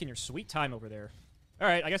 You're just taking your sweet time over there. All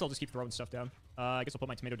right, I guess I'll just keep throwing stuff down. I guess I'll put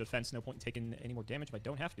my tomato defense. No point in taking any more damage if I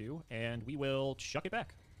don't have to. And we will chuck it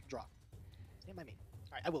back. Draw. Stand by me.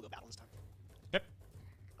 All right, I will go battle this time. Yep.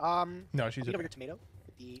 No, she's over your tomato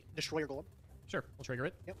with the destroyer golem. Sure, we'll trigger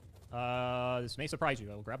it. Yep. This may surprise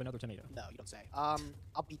you. I will grab another tomato. No, you don't say. I'll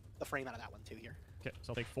beat the frame out of that one too here. Okay,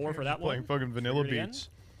 so I'll take 4 for that playing one. Playing fucking vanilla beats.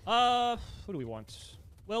 Who do we want?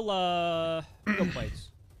 We'll go plagues.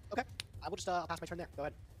 Okay, I will just I'll pass my turn there. Go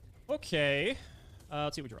ahead. Okay.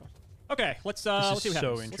 Let's see what we draw. Okay, let's see what happens.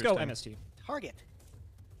 So Let's go MST. Target.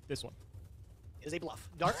 This one. It is a bluff.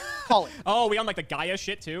 Dark. Call it. Oh, we on like the Gaia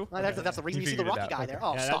shit too? That's the reason you see the rocky guy there.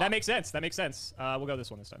 Oh, yeah, stop. that makes sense. That makes sense. We'll go this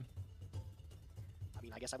one this time. I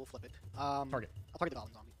mean, I guess I will flip it. Target. I'll target the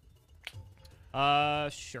goblin zombie.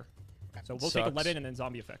 Sure. Okay. So we'll take 11 and then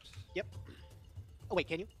zombie effect. Yep. Oh wait,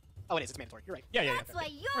 can you? Oh, it is. It's mandatory. You're right. Yeah.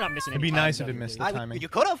 We're not missing any. It'd be time, nice if it missed the timing. You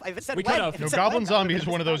could have. If it said We when, could have. if it No, said Goblin when, Zombie I is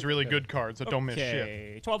would've one of those missed really good cards that don't miss shit.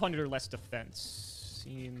 Okay, 1200 or less defense.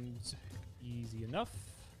 Seems easy enough.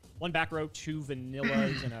 1 back row, 2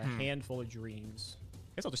 vanillas, and a handful of dreams. I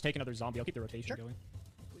guess I'll just take another zombie. I'll keep the rotation going.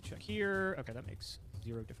 We check here. Okay, that makes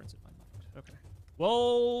 0 difference in my mind. Okay.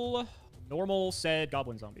 Well, normal said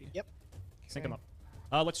Goblin Zombie. Yep. Sync them up.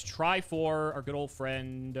 Let's try for our good old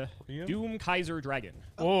friend Doom Kaiser Dragon.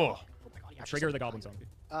 Oh. Oh my God, yeah, Trigger the Goblin Zombie.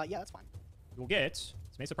 Yeah, that's fine. We'll get,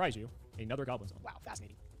 this may surprise you, another Goblin Zombie. Wow,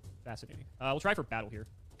 fascinating. Fascinating. We'll try for battle here.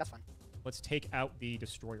 That's fine. Let's take out the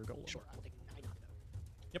Destroyer Golem. Sure, I will take 9 on though.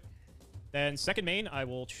 Yep. Then second main, I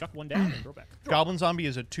will chuck 1 down and go back. Goblin Zombie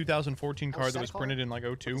is a 2014 card set that a was card. printed in like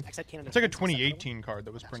 02. Except cannon It's like a defense, set 2018 card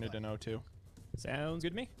that was printed in 02. Sounds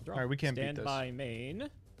good to me. Draw. All right, we can't beat Stand this. by main.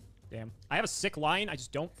 Damn. I have a sick line. I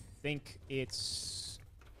just don't think it's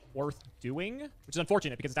worth doing, which is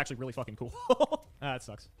unfortunate because it's actually really fucking cool. That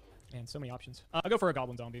sucks. Man, so many options. I'll go for a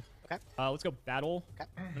Goblin Zombie. Okay. Let's go battle. Okay.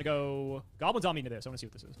 I'm going to go Goblin Zombie into this. I want to see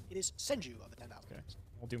what this is. It is Senju of the 10,000. Okay.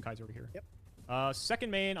 We'll Doom Kaiser over here. Yep. Second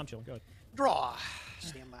main, I'm chilling. Go ahead. Draw.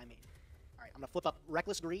 Stand by me. All right, I'm gonna flip up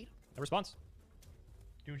Reckless Greed. No response.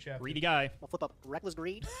 Do what you have to. Greedy guy. I'll flip up Reckless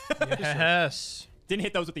Greed. Yes. Didn't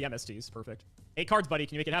hit those with the MSTs. Perfect. 8 cards, buddy.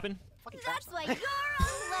 Can you make it happen? Fucking That's trap why you're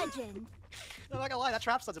a legend. I'm not gonna lie, that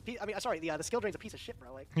trap stun's a piece. I mean, sorry, the skill drain's a piece of shit,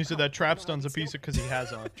 bro. Like, You said that trap stun's a piece because he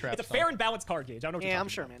has a trap It's a stun. fair and balanced card gauge. I don't know what you're yeah, I'm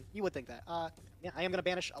talking sure, about. man. You would think that. Yeah, I am gonna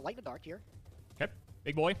banish a Light and a Dark here. Okay.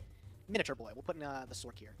 Big boy. Miniature boy. We'll put in the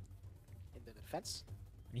Sork here. In the defense.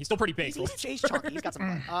 He's still pretty big. He's chunky. He's got some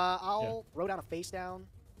blood. I'll roll down a face down.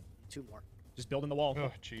 2 more. Just building the wall.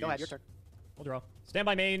 Oh, jeez. Go ahead, your turn. We'll draw. Stand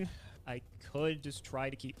by main. I could just try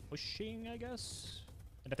to keep pushing, I guess.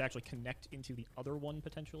 I'd have to actually connect into the other one,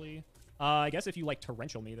 potentially. I guess if you, like,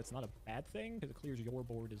 torrential me, that's not a bad thing, because it clears your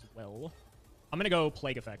board as well. I'm going to go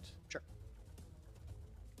Plague Effect. Sure.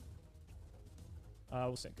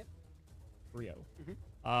 We'll sync. Yep. Rio.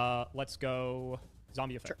 Mm-hmm. Let's go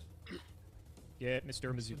Zombie Effect. Get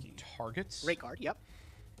Mr. Mizuki. Targets? Great card. Yep.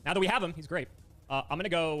 Now that we have him, he's great. I'm going to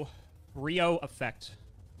go Rio Effect.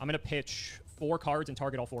 I'm going to pitch 4 cards and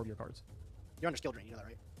target all 4 of your cards. You're under skill drain. You know that,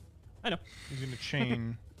 right? I know. He's going to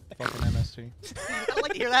chain fucking MST. I'd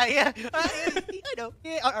like to hear that. Yeah. I know.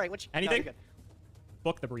 Yeah. All right. What? Anything? No, you're good.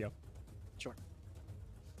 Book the Brio. Sure.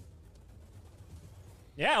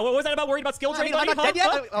 Yeah, what was that about worried about skill drain? I'm not dead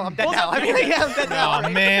yet. Huh? Oh, I'm dead now. I mean, yeah, I'm dead now. Oh,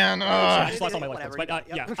 man. I just lost all my life Whatever, points,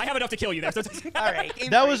 but yep. yeah, I have enough to kill you there. So All right.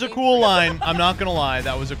 That was a cool line. I'm not going to lie.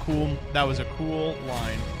 That was a cool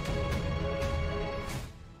line.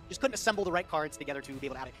 Just couldn't assemble the right cards together to be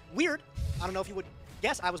able to add it. Weird. I don't know if you would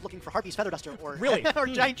guess I was looking for Harpy's Feather Duster or Really? or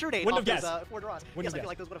Giant Trunade Wouldn't off have those guessed. 4 draws. Wouldn't Yes, have I feel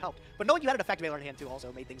like those would have helped. But knowing you had an Effect Veiler in hand too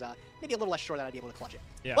also made things maybe a little less sure that I'd be able to clutch it.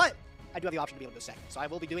 Yeah. But I do have the option to be able to go second. So I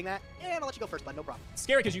will be doing that. And I'll let you go first, bud. No problem.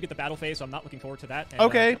 Scary because you get the battle phase, so I'm not looking forward to that. And,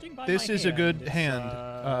 Okay, judging by this my is a good it's,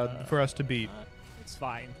 hand for us to beat. It's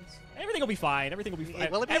fine. Everything will be fine. Everything will be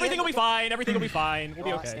fine. will it be? Everything will be fine. Everything will be fine. We'll be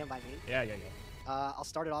Draw, okay. Stand by me. Yeah. I'll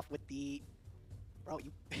start it off with the... Bro,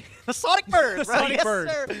 you... the Sonic Bird, bro. Sonic yes, Bird.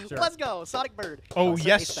 sir. Sure. Let's go. Sonic Bird. Oh, Set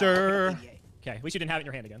yes, face sir. down. ADA. Okay, at least you didn't have it in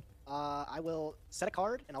your hand again. I will set a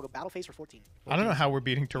card, and I'll go battle phase for 14. I don't know how we're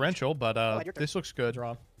beating Torrential, but your turn. this looks good.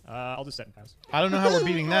 Draw. I'll just set and pass. I don't know how we're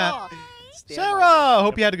beating that. Stand by. Sarah!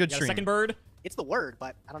 Hope you had a good You got a stream. second bird. It's the word,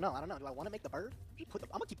 but I don't know. Do I want to make the bird? I'm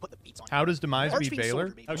gonna keep putting the beats on. How does Demise beat Archfiend Baylor?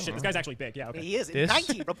 Soldier, baby. Oh shit, this guy's actually big. Yeah, okay. He is. This?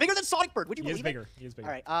 19, bro. Bigger than Sonic Bird. Would you He is believe bigger. it? He is bigger.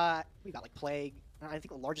 All right. We got like Plague. I think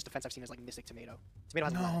the largest defense I've seen is like Mystic Tomato.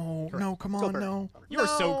 Tomato has No, come on, no. You are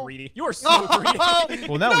so greedy. You are so greedy.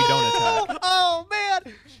 Well, now we don't attack. Oh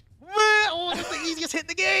man. Oh, that's the easiest hit in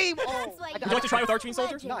the game. Oh That's why Would you like to try with Archfiend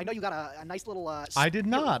Soldier? No, I know you got a nice little. I did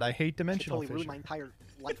not. I hate dimensional totally ruined fissure. my entire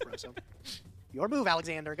life, bro. So, your move,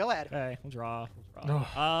 Alexander. Go ahead. Okay, we'll draw.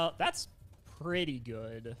 That's pretty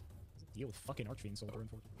good. Deal with fucking Archfiend Soldier,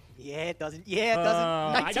 unfortunately. Yeah, it doesn't. Yeah, it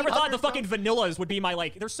doesn't. I never thought the fucking vanillas would be my,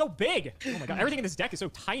 like, they're so big. Oh my god, everything in this deck is so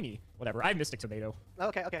tiny. Whatever, I have Mystic Tomato.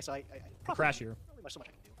 Okay, so I Crash here. Not so much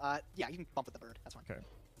I can do. Yeah, you can bump with the bird. That's fine. Okay.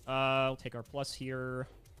 We'll take our plus here.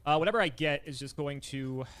 Whatever I get is just going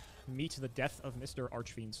to meet the death of Mr.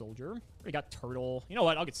 Archfiend Soldier. We got Turtle. You know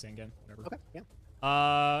what? I'll get Singen. Whatever. Okay,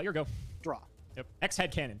 yeah. Here we go. Draw. Yep.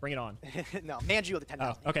 X-Head Cannon. Bring it on. No, Manju of the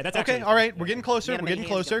 10,000. Oh, okay, that's Okay, actually... all right. We're getting closer. We're getting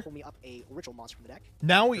closer. Pull me up a ritual monster from the deck.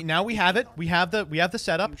 Now we have it. We have the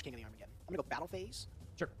setup. Huge King of the Armageddon. I'm gonna go battle phase.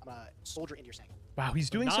 Sure. I'm gonna soldier into your Singen. Wow, he's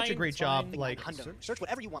doing such a 9, great fine. job. Like, Search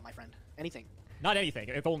whatever you want, my friend. Anything. Not anything.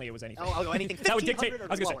 If only it was anything. Oh, I'll go anything. That would dictate. 1500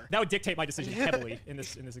 I was gonna say lower. that would dictate my decision heavily in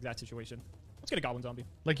this exact situation. Let's get a Goblin Zombie.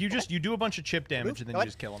 like you do a bunch of chip damage and then Go you ahead.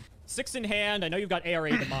 just kill him. 6 in hand. I know you've got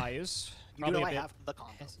ARA Demise. You do know a I bit. have the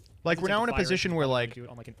combo. Like we're Doesn't now in take a the fire, position so where I'll like do it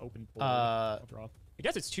on like an open board. I'll draw. I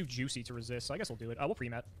guess it's too juicy to resist, so I guess I'll do it. We'll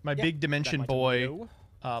pre-mat. my Yeah. big dimension boy Tomato.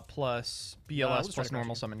 plus we'll BLS just try plus to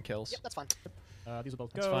normal crash summon kills. Yep, that's fine. These will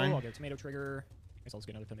both That's go. fine. I'll get a tomato trigger. I guess I'll just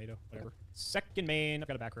get another tomato. Whatever. Second main. I've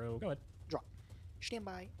got a back row. Go ahead. Draw. Stand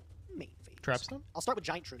by. Main phase. Trapstone? I'll start with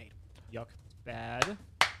Giant Trunade. Yuck. Bad.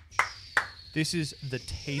 This is the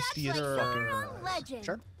tastiest That's why fucking. you're a legend.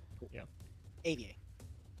 Sure. Yeah. AVA.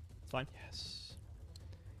 It's fine. Yes.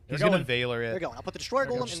 They're He's gonna going. Veiler There we it. go. I'll put the Destroyer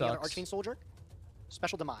There Golem goes and the other sucks. Archfiend Soldier.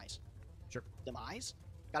 Special Demise. Sure. Demise?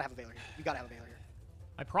 Gotta have a Veiler here. You gotta have a Veiler here.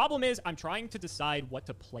 My problem is I'm trying to decide what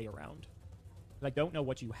to play around. I don't know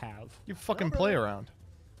what you have. You fucking play around.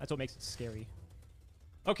 That's what makes it scary.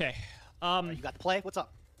 Okay. You got the play? What's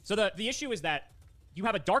up? So the issue is that you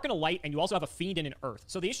have a Dark and a Light, and you also have a Fiend and an Earth.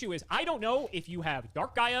 So the issue is I don't know if you have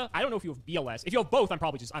Dark Gaia. I don't know if you have BLS. If you have both, I'm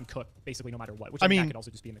cooked basically no matter what. Which I that mean, could also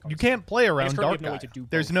just be in the cards. You can't play I around just currently Dark have no way Gaia. to do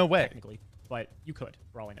There's both, no way. technically, but you could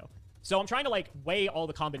for all I know. So I'm trying to like weigh all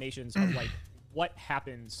the combinations of like what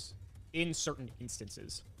happens in certain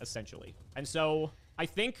instances, essentially. And so I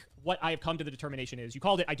think what I have come to the determination is, you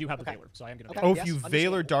called it, I do have the Okay. Veiler, so I am going to Okay. Oh, if Yes, you Veiler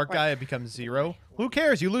understandable. Dark Right. Gaia, it becomes 0. Who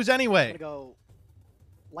cares? You lose anyway. I'm gonna go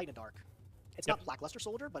Light and Dark. It's not Lackluster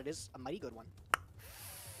Soldier, but it is a mighty good one.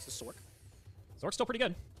 It's the Sork. Zork's still pretty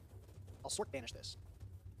good. I'll Sork banish this.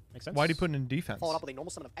 Makes sense. Why do you put it in defense? Follow it up with a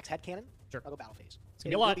normal summon of X-Head Cannon. Sure. I'll go Battle Phase. It's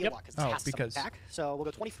gonna be a lot, It will yep. because Oh, it has to summon because- attack. So we'll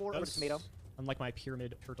go 24 over to Tomato. Unlike my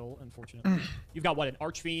Pyramid Turtle, unfortunately. You've got, what, an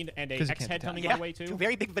Archfiend and a 'Cause it can't X-Head attack. coming Yeah, my way, too? two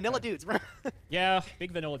very big vanilla dudes. Put Yeah,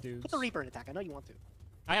 big vanilla dudes. the Reaper in attack. I know you want to.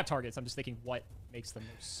 I have targets. I'm just thinking what makes the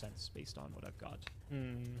most sense based on what I've got. I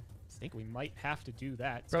think we might have to do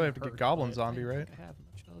that. It's Probably gonna have to get hurt, Goblin but Zombie, I don't right? think I have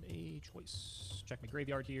much of a choice. Check my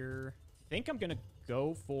graveyard here. I think I'm going to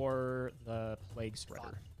go for the Plague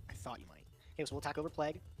Spreader. I thought you might. Okay, so we'll attack over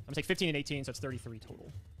Plague. I'm going to take 15 and 18, so that's 33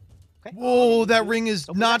 total. Okay. Whoa, that ring is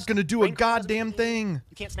So not Possessed, going to do a Rain Cloud doesn't goddamn mean- thing.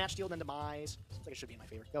 You can't Snatch Steal, then Demise. Seems like it should be in my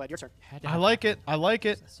favor. Go ahead, your turn. Had to I have like that. it. I like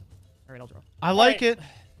it. All right, I'll draw. I like Alright. it.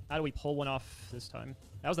 How do we pull one off this time?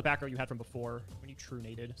 That was the back row you had from before when you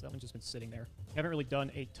true-nated, so that one's just been sitting there. I haven't really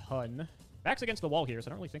done a ton. Back's against the wall here, so I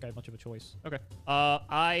don't really think I have much of a choice. Okay.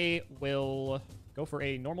 I will go for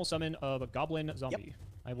a normal summon of a Goblin Zombie.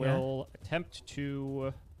 I will attempt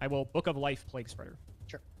to... I will Book of Life Plague Spreader.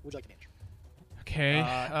 Sure. Would you like to manage? Okay.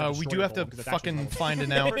 The We do Destroyer have to Golem, 'cause it's actually fucking relevant. find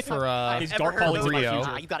an out for Is I've Dark ever heard Calling of my Brio. future?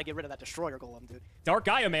 Ah, you gotta get rid of that Destroyer Golem, dude. Dark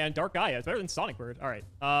Gaia, man. Dark Gaia. It's better than Sonic Bird. All right.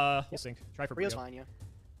 We'll sync. Try for Brio's Brio. fine,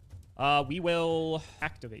 yeah. We will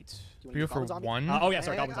activate. Do you want Brio to for Goblin Zombie? 1. Oh, yeah,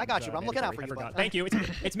 sorry. I Goblin got Zombie's, you, bro. I'm looking out mandatory. for I you, forgot. bud. Thank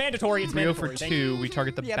you. It's mandatory. It's Brio for mandatory. Thank 2. We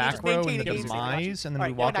target the Yeah, back just row and maintaining the games, Demise, and then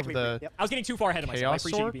Alright, we walk back over to me, the... yep. I was getting too far ahead of myself. I Chaos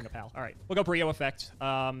appreciate you Orc? being a pal. All right. We'll go Brio effect.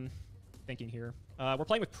 Thinking here. We're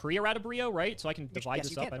playing with pre-errata Brio, right? So I can divide yes,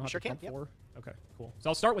 this you up. can. I don't You have sure to can, pump yep. 4. Okay, cool. So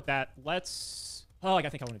I'll start with that. Let's... Oh, I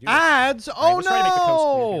think I want to do this. Ads? All right, Oh, let's try to make the coast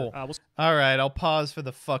clear no! here. All right, I'll pause for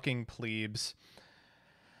the fucking plebes.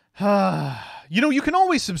 You know, you can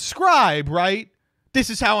always subscribe, right? This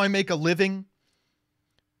is how I make a living.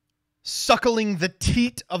 Suckling the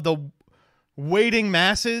teat of the waiting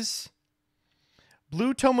masses.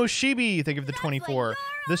 Blue Tomoshibi, think of the 24.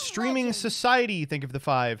 The Streaming Society, think of the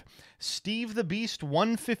 5. Steve the Beast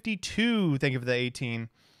 152, think of the 18.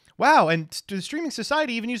 Wow, and the Streaming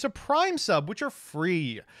Society even use a Prime sub, which are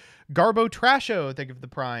free. Garbo Trasho, think of the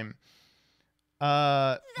Prime.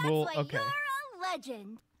 That's Well, why okay. you're a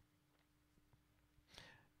legend.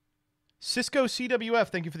 Cisco CWF,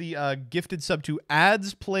 thank you for the gifted sub to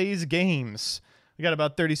Ads Plays Games. We got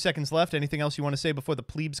about 30 seconds left. Anything else you want to say before the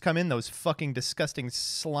plebes come in? Those fucking disgusting,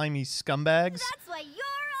 slimy scumbags? That's why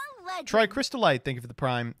you're a Tricrystallite, thank you for the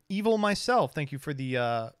Prime. Evil Myself, thank you for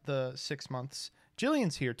the 6 months.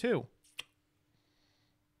 Jillian's here, too.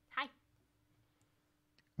 Hi.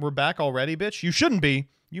 We're back already, bitch? You shouldn't be.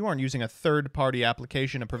 You aren't using a third-party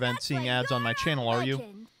application to prevent seeing ads on my channel, are you?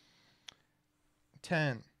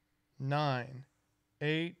 10, 9,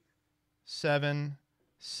 8, 7,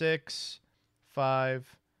 6,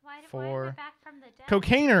 5, 4.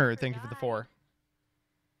 Cocainer, thank you for the 4.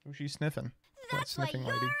 Oh, she's sniffing. That sniffing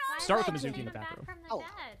lady. Start with the Mizuki in the back row. Oh.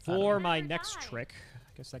 For my next trick,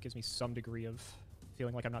 I guess that gives me some degree of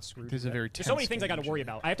feeling like I'm not screwed. There's There's so many things I got to worry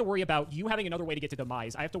about. I have to worry about you having another way to get to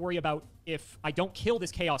Demise. I have to worry about if I don't kill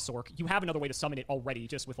this Chaos Sork, you have another way to summon it already,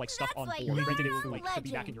 just with like stuff on board. Granted, it will like could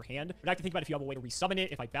be back in your hand, but I have to think about if you have a way to resummon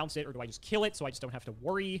it, if I bounce it, or do I just kill it so I just don't have to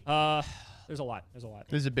worry. There's a lot. There's a lot.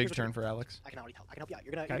 This is a big turn for Alex. I can already tell. I can help you out.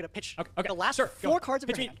 You're gonna pitch okay. the last 4 cards of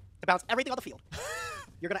your hand to bounce everything on the field.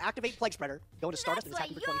 You're gonna activate Plague Spreader, go into Stardust and attack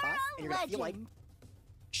for 25, and you're gonna feel like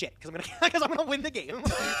shit because I'm gonna win the game.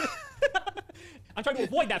 I'm trying to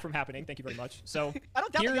avoid that from happening. Thank you very much. So I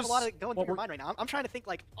don't doubt that you have a lot of going through your mind right now. I'm trying to think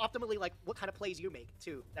like optimally like what kind of plays you make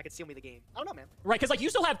too that could steal me the game. I don't know, man. Right, because like you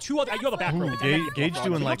still have 2 other. You have a back row. Gage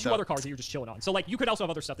doing like 2 other cards that you're just chilling on. So like you could also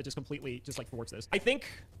have other stuff that just completely just like thwarts this. I think.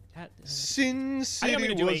 Sin City I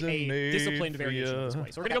think I'm going was to do a disciplined made variation of this for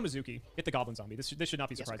play. So we're going to go Mizuki. Get the Goblin Zombie. This should not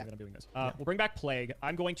be surprising that I'm doing this. We'll bring back Plague.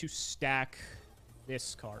 I'm going to stack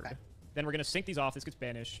this card. Okay. Then we're going to sync these off. This gets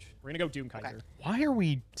banished. We're going to go Doomkaiser. Okay. Why are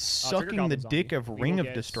we sucking the dick of Ring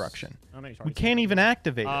of Destruction? We can't can't even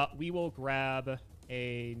activate it. We will grab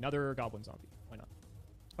another Goblin Zombie. Why not?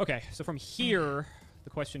 Okay, so from here, the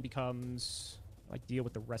question becomes... like deal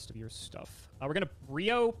with the rest of your stuff. We're gonna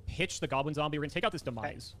Rio pitch the Goblin Zombie. We're gonna take out this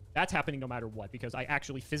Demise. Okay. That's happening no matter what because I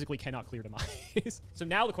actually physically cannot clear Demise. So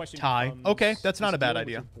now the question becomes, okay, that's not a bad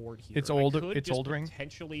idea. It's old. It's just old ring.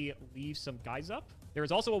 Potentially leave some guys up. There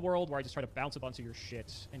is also a world where I just try to bounce a bunch of your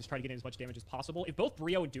shit and just try to get in as much damage as possible. If both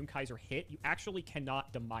Brio and Doomkaiser hit, you actually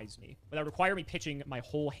cannot Demise me. But that would require me pitching my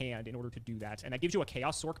whole hand in order to do that. And that gives you a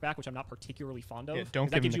Chaos Sork back, which I'm not particularly fond of. Yeah, don't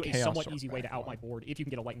that give gives you a somewhat Sork easy way to back out my board if you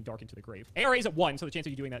can get a Light and Dark into the grave. ARA is at 1, so the chance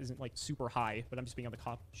of you doing that isn't like super high, but I'm just being on the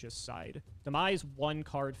cautious side. Demise 1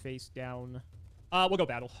 card face down. We'll go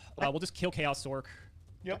battle. We'll just kill Chaos Sork.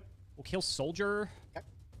 Yep. We'll kill Soldier. Okay.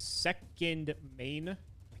 Second main.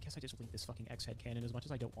 I guess I just leave this fucking X-Head Cannon as much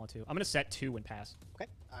as I don't want to. I'm going to set 2 and pass. Okay,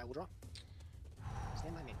 I will draw.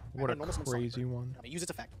 Stand by me. What a crazy one. I'm going to use its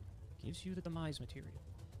effect. Gives you the Demise material.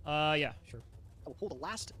 Yeah, sure. I will pull the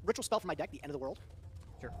last ritual spell from my deck, the End of the World.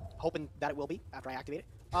 Sure. Hoping that it will be after I activate it.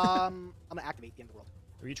 I'm going to activate the End of the World.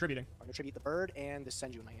 Who are you attributing? I'm going to attribute the bird and the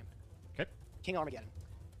Senju in my hand. Okay. King Armageddon.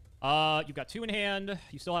 You've got 2 in hand.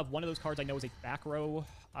 You still have one of those cards I know is a back row.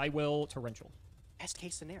 I will Torrential. Best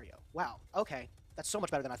case scenario. Wow. Okay. That's so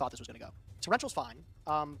much better than I thought this was going to go. Torrential's fine.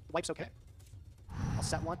 Wipe's okay. I'll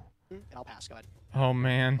set 1, and I'll pass. Go ahead. Oh,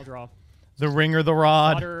 man. I'll draw. The ring or the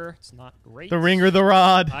rod. Water. It's not great. The ring or the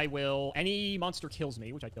rod. I will. Any monster kills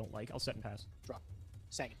me, which I don't like. I'll set and pass. Draw.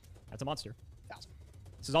 Sang. That's a monster. 1,000.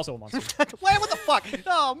 This is also a monster. Wait, what the fuck?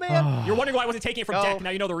 Oh, man. You're wondering why I wasn't taking it from deck. Now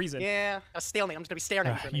you know the reason. Yeah. A stalemate. I'm just going to be staring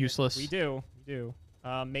at you for a minute. Useless. We do.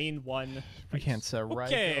 Main 1. We can't set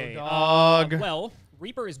right. Okay. Dog. Well,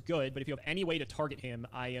 Reaper is good, but if you have any way to target him,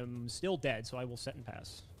 I am still dead, so I will set and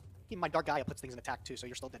pass. Even my Dark Gaia puts things in attack, too, so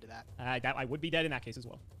you're still dead to that. I would be dead in that case as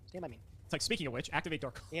well. Stand by me. It's like, speaking of which, activate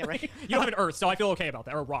Dark. Yeah, right. You don't have an Earth, so I feel okay about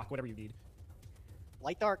that. Or a Rock, whatever you need.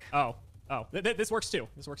 Light Dark. Oh. This works too.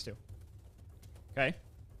 This works too. Okay.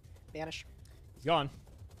 Banish. He's gone.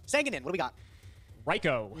 Sanguinin, what do we got?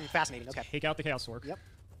 Ryko. Fascinating, okay. Take out the Chaos Sork. Yep.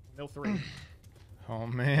 Mill 3. Oh,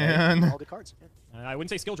 man. All good cards. Yeah. I wouldn't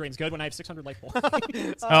say skill drain's good when I have 600 life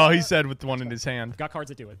points. Oh, he said with one in his hand. I've got cards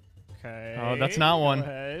that do it. Okay. Oh, that's not one. Go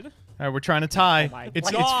ahead. All right, we're trying to tie. Oh It's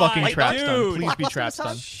God, fucking trap stun. Please be Blockbuster trap this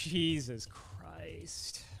time? stun. Jesus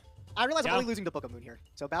Christ. I realize I'm only losing to Book of Moon here.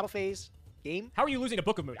 So battle phase, game. How are you losing a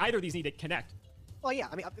Book of Moon? Either of these need to connect. Well, yeah,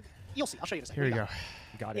 I mean, you'll see. I'll show you in a second. Here you go.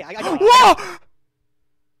 You got it. Yeah, I got it. Whoa!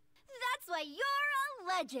 That's why you're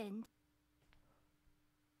a legend.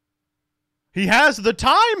 He has the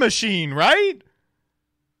time machine, right?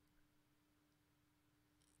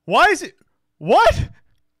 Why is it? What?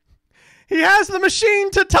 He has the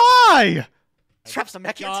machine to tie. Trap some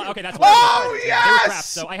mech here, too. Okay, that's Oh, They were yes! trapped.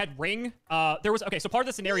 So I had Ring. There was okay. So part of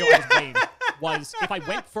the scenario was Rain. was if I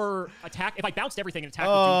went for attack, if I bounced everything and attacked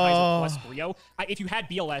the Doomkaiser plus Brio, if you had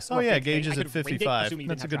BLS, or Gage is at 55.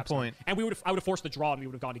 That's a good point. And I would have forced the draw, and we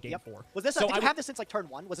would have gone to game 4. Was this? So did you have this since like turn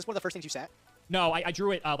 1? Was this one of the first things you set? No, I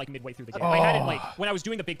drew it like midway through the game. I had it like when I was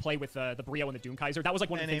doing the big play with the Brio and the Doomkaiser. That was like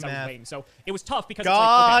one of the things I was weighing. So it was tough because it's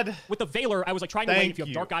like, okay, with the Valor, I was like trying to weigh if you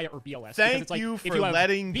have Dark Gaia or BLS. Thank like, you if for you have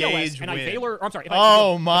letting BLS Gage and win. I Valor, or I'm sorry. If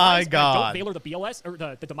oh I, my God! I don't Valor the BLS or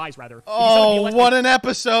the Demise rather. Oh, what an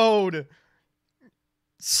episode!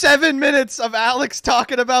 7 minutes of Alex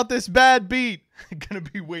talking about this bad beat. Gonna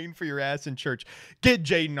be waiting for your ass in church. Get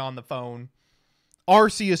Jaden on the phone.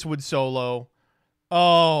 Arceus would solo.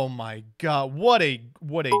 Oh my God. What a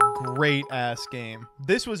great ass game.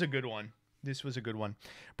 This was a good one. This was a good one.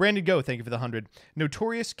 Brandon Go, thank you for the 100.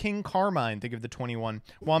 Notorious King Carmine, thank you for the 21.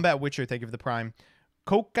 Wombat Witcher, thank you for the prime.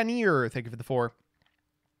 Kokaneer, thank you for the 4.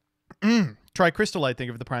 Tricrystallite, thank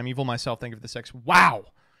you for the prime. Evil Myself, thank you for the 6. Wow.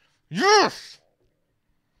 Yes!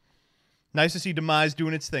 Nice to see Demise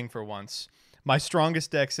doing its thing for once. My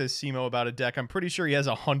strongest deck, says Simo about a deck I'm pretty sure he has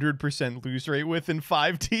 100% lose rate with in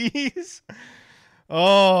 5Ds.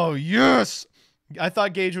 Oh, yes! I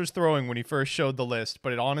thought Gage was throwing when he first showed the list,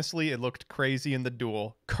 but honestly, it looked crazy in the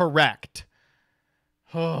duel. Correct.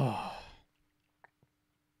 Barca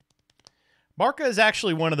is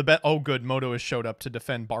actually one of the best. Oh, good. Moto has showed up to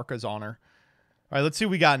defend Barca's honor. All right, let's see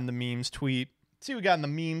what we got in the memes tweet.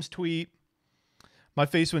 My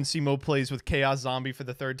face when Simo plays with Chaos Zombie for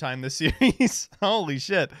the 3rd time this series. Holy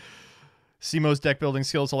shit. Simo's deck building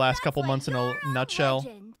skills the last couple months in a nutshell.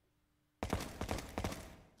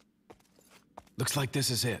 Looks like this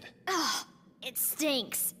is it. Ugh, it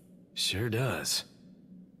stinks. Sure does.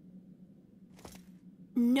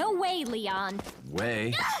 No way, Leon.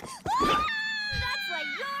 Way. That's why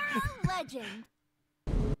you're a legend.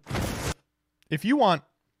 If you want,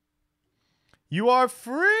 you are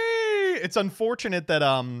free. It's unfortunate that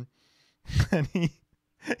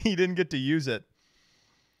he didn't get to use it.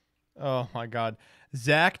 Oh my God.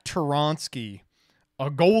 Zach Taronsky. A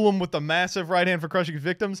golem with a massive right hand for crushing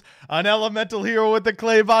victims. An elemental hero with the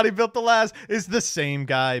clay body built to last. Is the same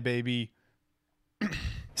guy, baby.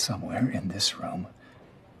 Somewhere in this room.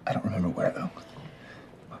 I don't remember where, though.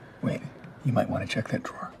 Wait, you might want to check that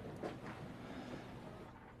drawer.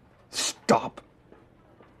 Stop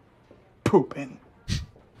pooping.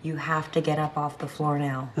 You have to get up off the floor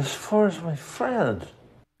now. As far as my friend.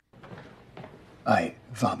 I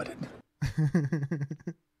vomited.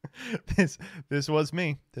 This was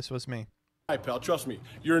me. Hi, pal. Trust me.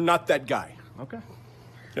 You're not that guy. Okay.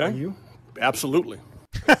 Okay? Are you? Absolutely.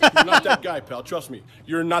 You're not that guy, pal. Trust me.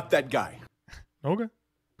 You're not that guy. Okay.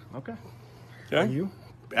 Okay. Okay? Are you?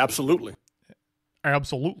 Absolutely.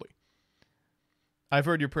 Absolutely. I've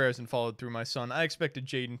heard your prayers and followed through, my son. I expected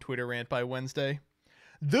Jaden Twitter rant by Wednesday.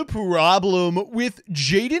 The problem with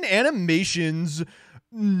Jaden Animations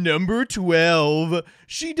number 12.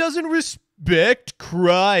 She doesn't respect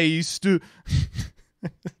Christ. This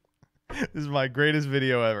is my greatest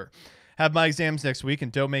video ever. Have my exams next week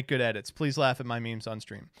and don't make good edits. Please laugh at my memes on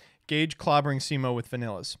stream. Gage clobbering Simo with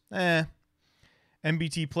vanillas.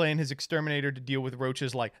 MBT playing his exterminator to deal with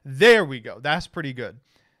roaches like, there we go. That's pretty good.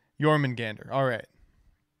 Jormungandr. All right.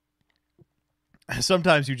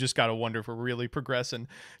 Sometimes you just got to wonder if we're really progressing.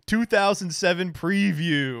 2007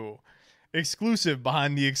 preview. Exclusive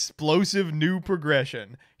behind the explosive new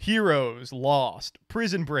progression. Heroes, Lost,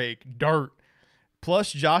 Prison Break, Dart.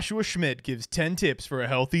 Plus Joshua Schmidt gives 10 tips for a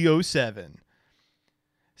healthy 07.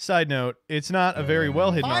 Side note, it's not a very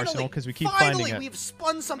well-hidden arsenal because we keep finding it. Finally, we've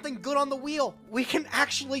spun something good on the wheel. We can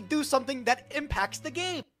actually do something that impacts the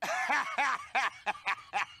game.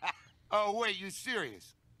 Oh, wait, you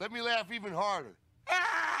serious? Let me laugh even harder.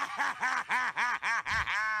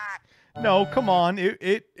 No, come on.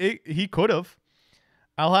 He could have.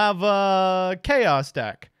 I'll have a Chaos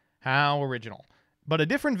deck. How original. But a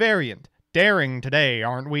different variant. Daring today,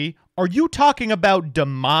 aren't we? Are you talking about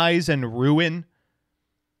Demise and Ruin?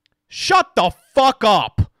 Shut the fuck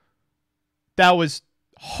up. That was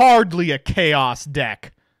hardly a Chaos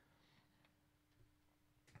deck.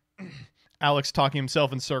 Alex talking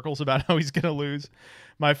himself in circles about how he's going to lose.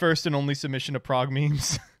 My first and only submission to Prog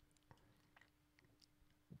memes.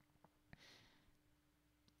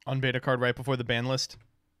 Unbeta card right before the ban list.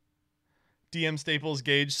 DM Staples,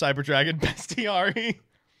 Gage, Cyber Dragon, Bestiari.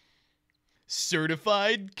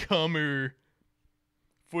 Certified Comer.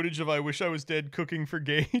 Footage of I Wish I Was Dead cooking for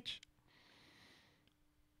Gage.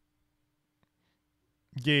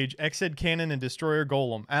 Gage, X-Head Cannon and Destroyer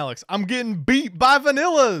Golem. Alex, I'm getting beat by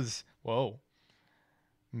vanillas. Whoa.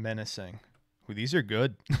 Menacing. Ooh, these are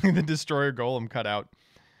good. The Destroyer Golem cutout.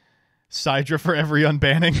 Sidra for every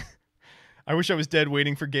unbanning. I wish I was dead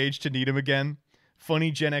waiting for Gage to need him again.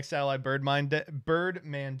 Funny Gen X ally Birdman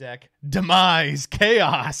deck. Demise.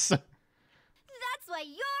 Chaos. That's why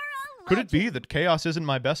you're a legend. Could it be that Chaos isn't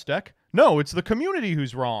my best deck? No, it's the community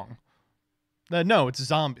who's wrong. No, it's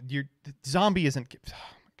Zombie. Zombie isn't... Oh,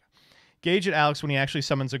 Gauge at Alex when he actually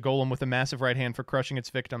summons a golem with a massive right hand for crushing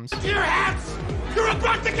its victims. To your hats! You're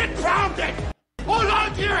about to get pounded! Hold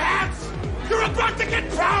on to your hats! You're about to get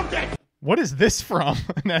pounded! What is this from?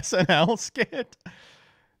 An SNL skit?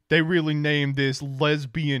 They really named this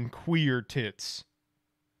lesbian queer tits.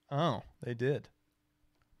 Oh, they did.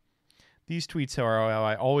 These tweets are how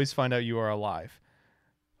I always find out you are alive.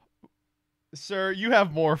 Sir, you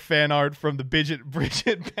have more fan art from the Bridget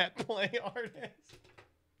pet play artist.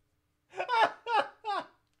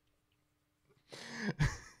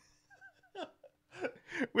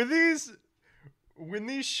 When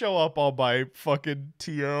these show up on my fucking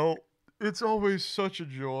TL, it's always such a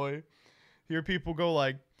joy. Hear people go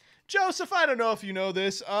like, Joseph, I don't know if you know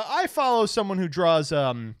this. I follow someone who draws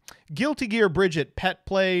Guilty Gear Bridget pet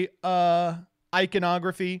play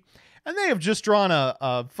iconography, and they have just drawn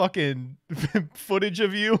a fucking footage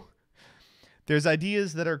of you. There's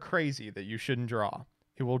ideas that are crazy that you shouldn't draw.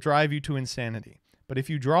 It will drive you to insanity. But if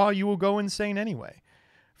you draw, you will go insane anyway.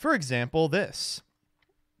 For example, this.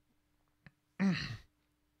 Wow.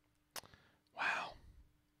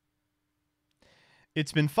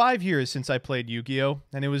 It's been 5 years since I played Yu-Gi-Oh!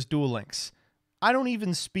 And it was Duel Links. I don't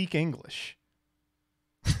even speak English.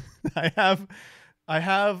 I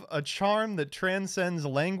have a charm that transcends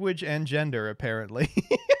language and gender, apparently.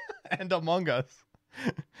 And Among Us.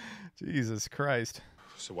 Jesus Christ.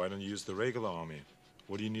 So why don't you use the regular army?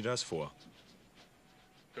 What do you need us for?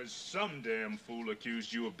 Because some damn fool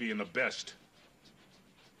accused you of being the best.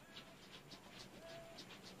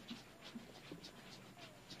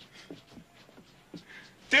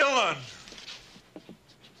 Dylan!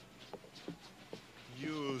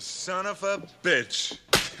 You son of a bitch.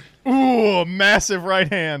 Ooh, massive right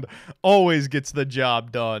hand. Always gets the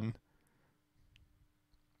job done.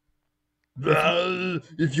 Well,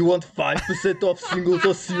 if you want 5% off singles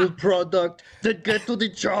or sealed product, then get to the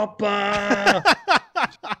chopper!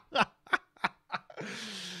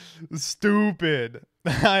 Stupid.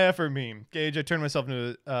 High effort meme. Gage, I turned myself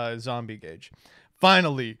into a zombie, Gage.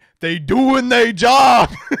 Finally, they doing their job!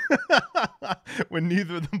 When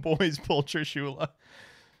neither of the boys pull Trishula.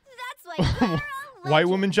 That's why you're a legend. White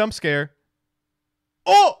woman jump scare.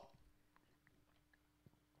 Oh!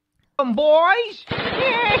 Boys!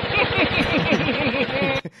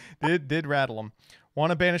 did rattle them.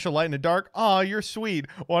 Want to banish a light in the dark? Aw, you're sweet.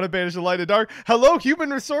 Want to banish a light in the dark? Hello, human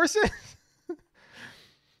resources?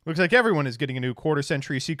 Looks like everyone is getting a new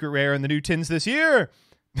quarter-century secret rare in the new tins this year.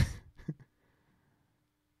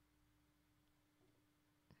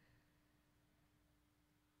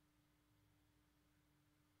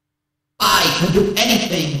 I can do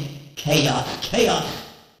anything. Chaos, chaos,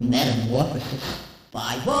 metamorphosis.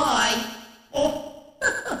 Bye-bye. Oh.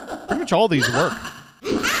 Pretty much all these work.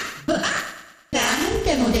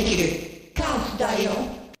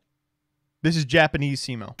 This is Japanese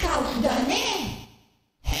Simo.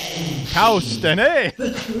 Kaustane.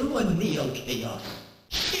 The true and real chaos.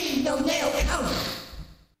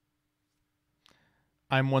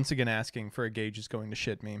 I'm once again asking for a Gage is going to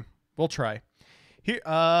shit meme. We'll try. Here,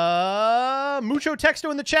 Mucho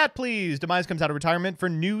Texto in the chat, please. Demise comes out of retirement for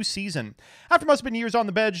new season. After must have been years on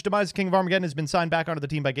the bench, Demise, King of Armageddon, has been signed back onto the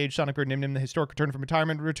team by Gage. Sonic Bird named him the historic return from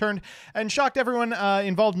retirement. Returned and shocked everyone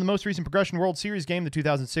involved in the most recent Progression World Series game. The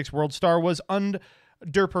 2006 World Star was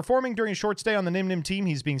underperforming during a short stay on the Nim Nim team.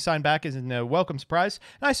 He's being signed back as a welcome surprise.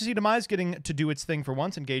 Nice to see Demise getting to do its thing for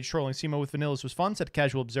once. And Gage trolling Simo with Vanillas was fun, said a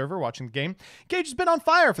casual observer watching the game. Gage has been on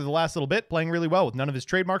fire for the last little bit, playing really well with none of his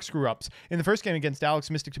trademark screw-ups. In the first game against Alex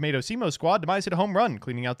Mystic Tomato Simo squad, Demise hit a home run,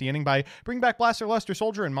 cleaning out the inning by bringing back Blaster Luster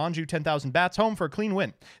Soldier and Manju 10,000 bats home for a clean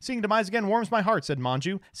win. Seeing Demise again warms my heart, said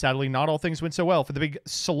Manju. Sadly, not all things went so well for the big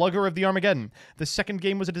slugger of the Armageddon. The second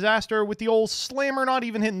game was a disaster, with the old slammer not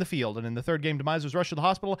even hitting the field. And in the third game, Demise was rushed to the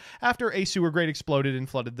hospital after a sewer grate exploded and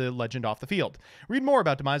flooded the legend off the field. Read more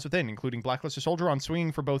about Demise within, including Blackluster Soldier on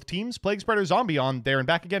swinging for both teams, Plague Spreader Zombie on There and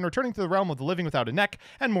Back Again, returning to the realm of the living without a neck,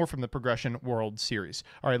 and more from the Progression World Series.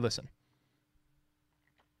 All right, listen.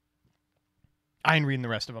 I ain't reading the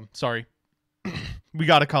rest of them. Sorry. We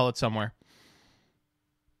got to call it somewhere.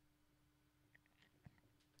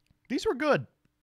 These were good.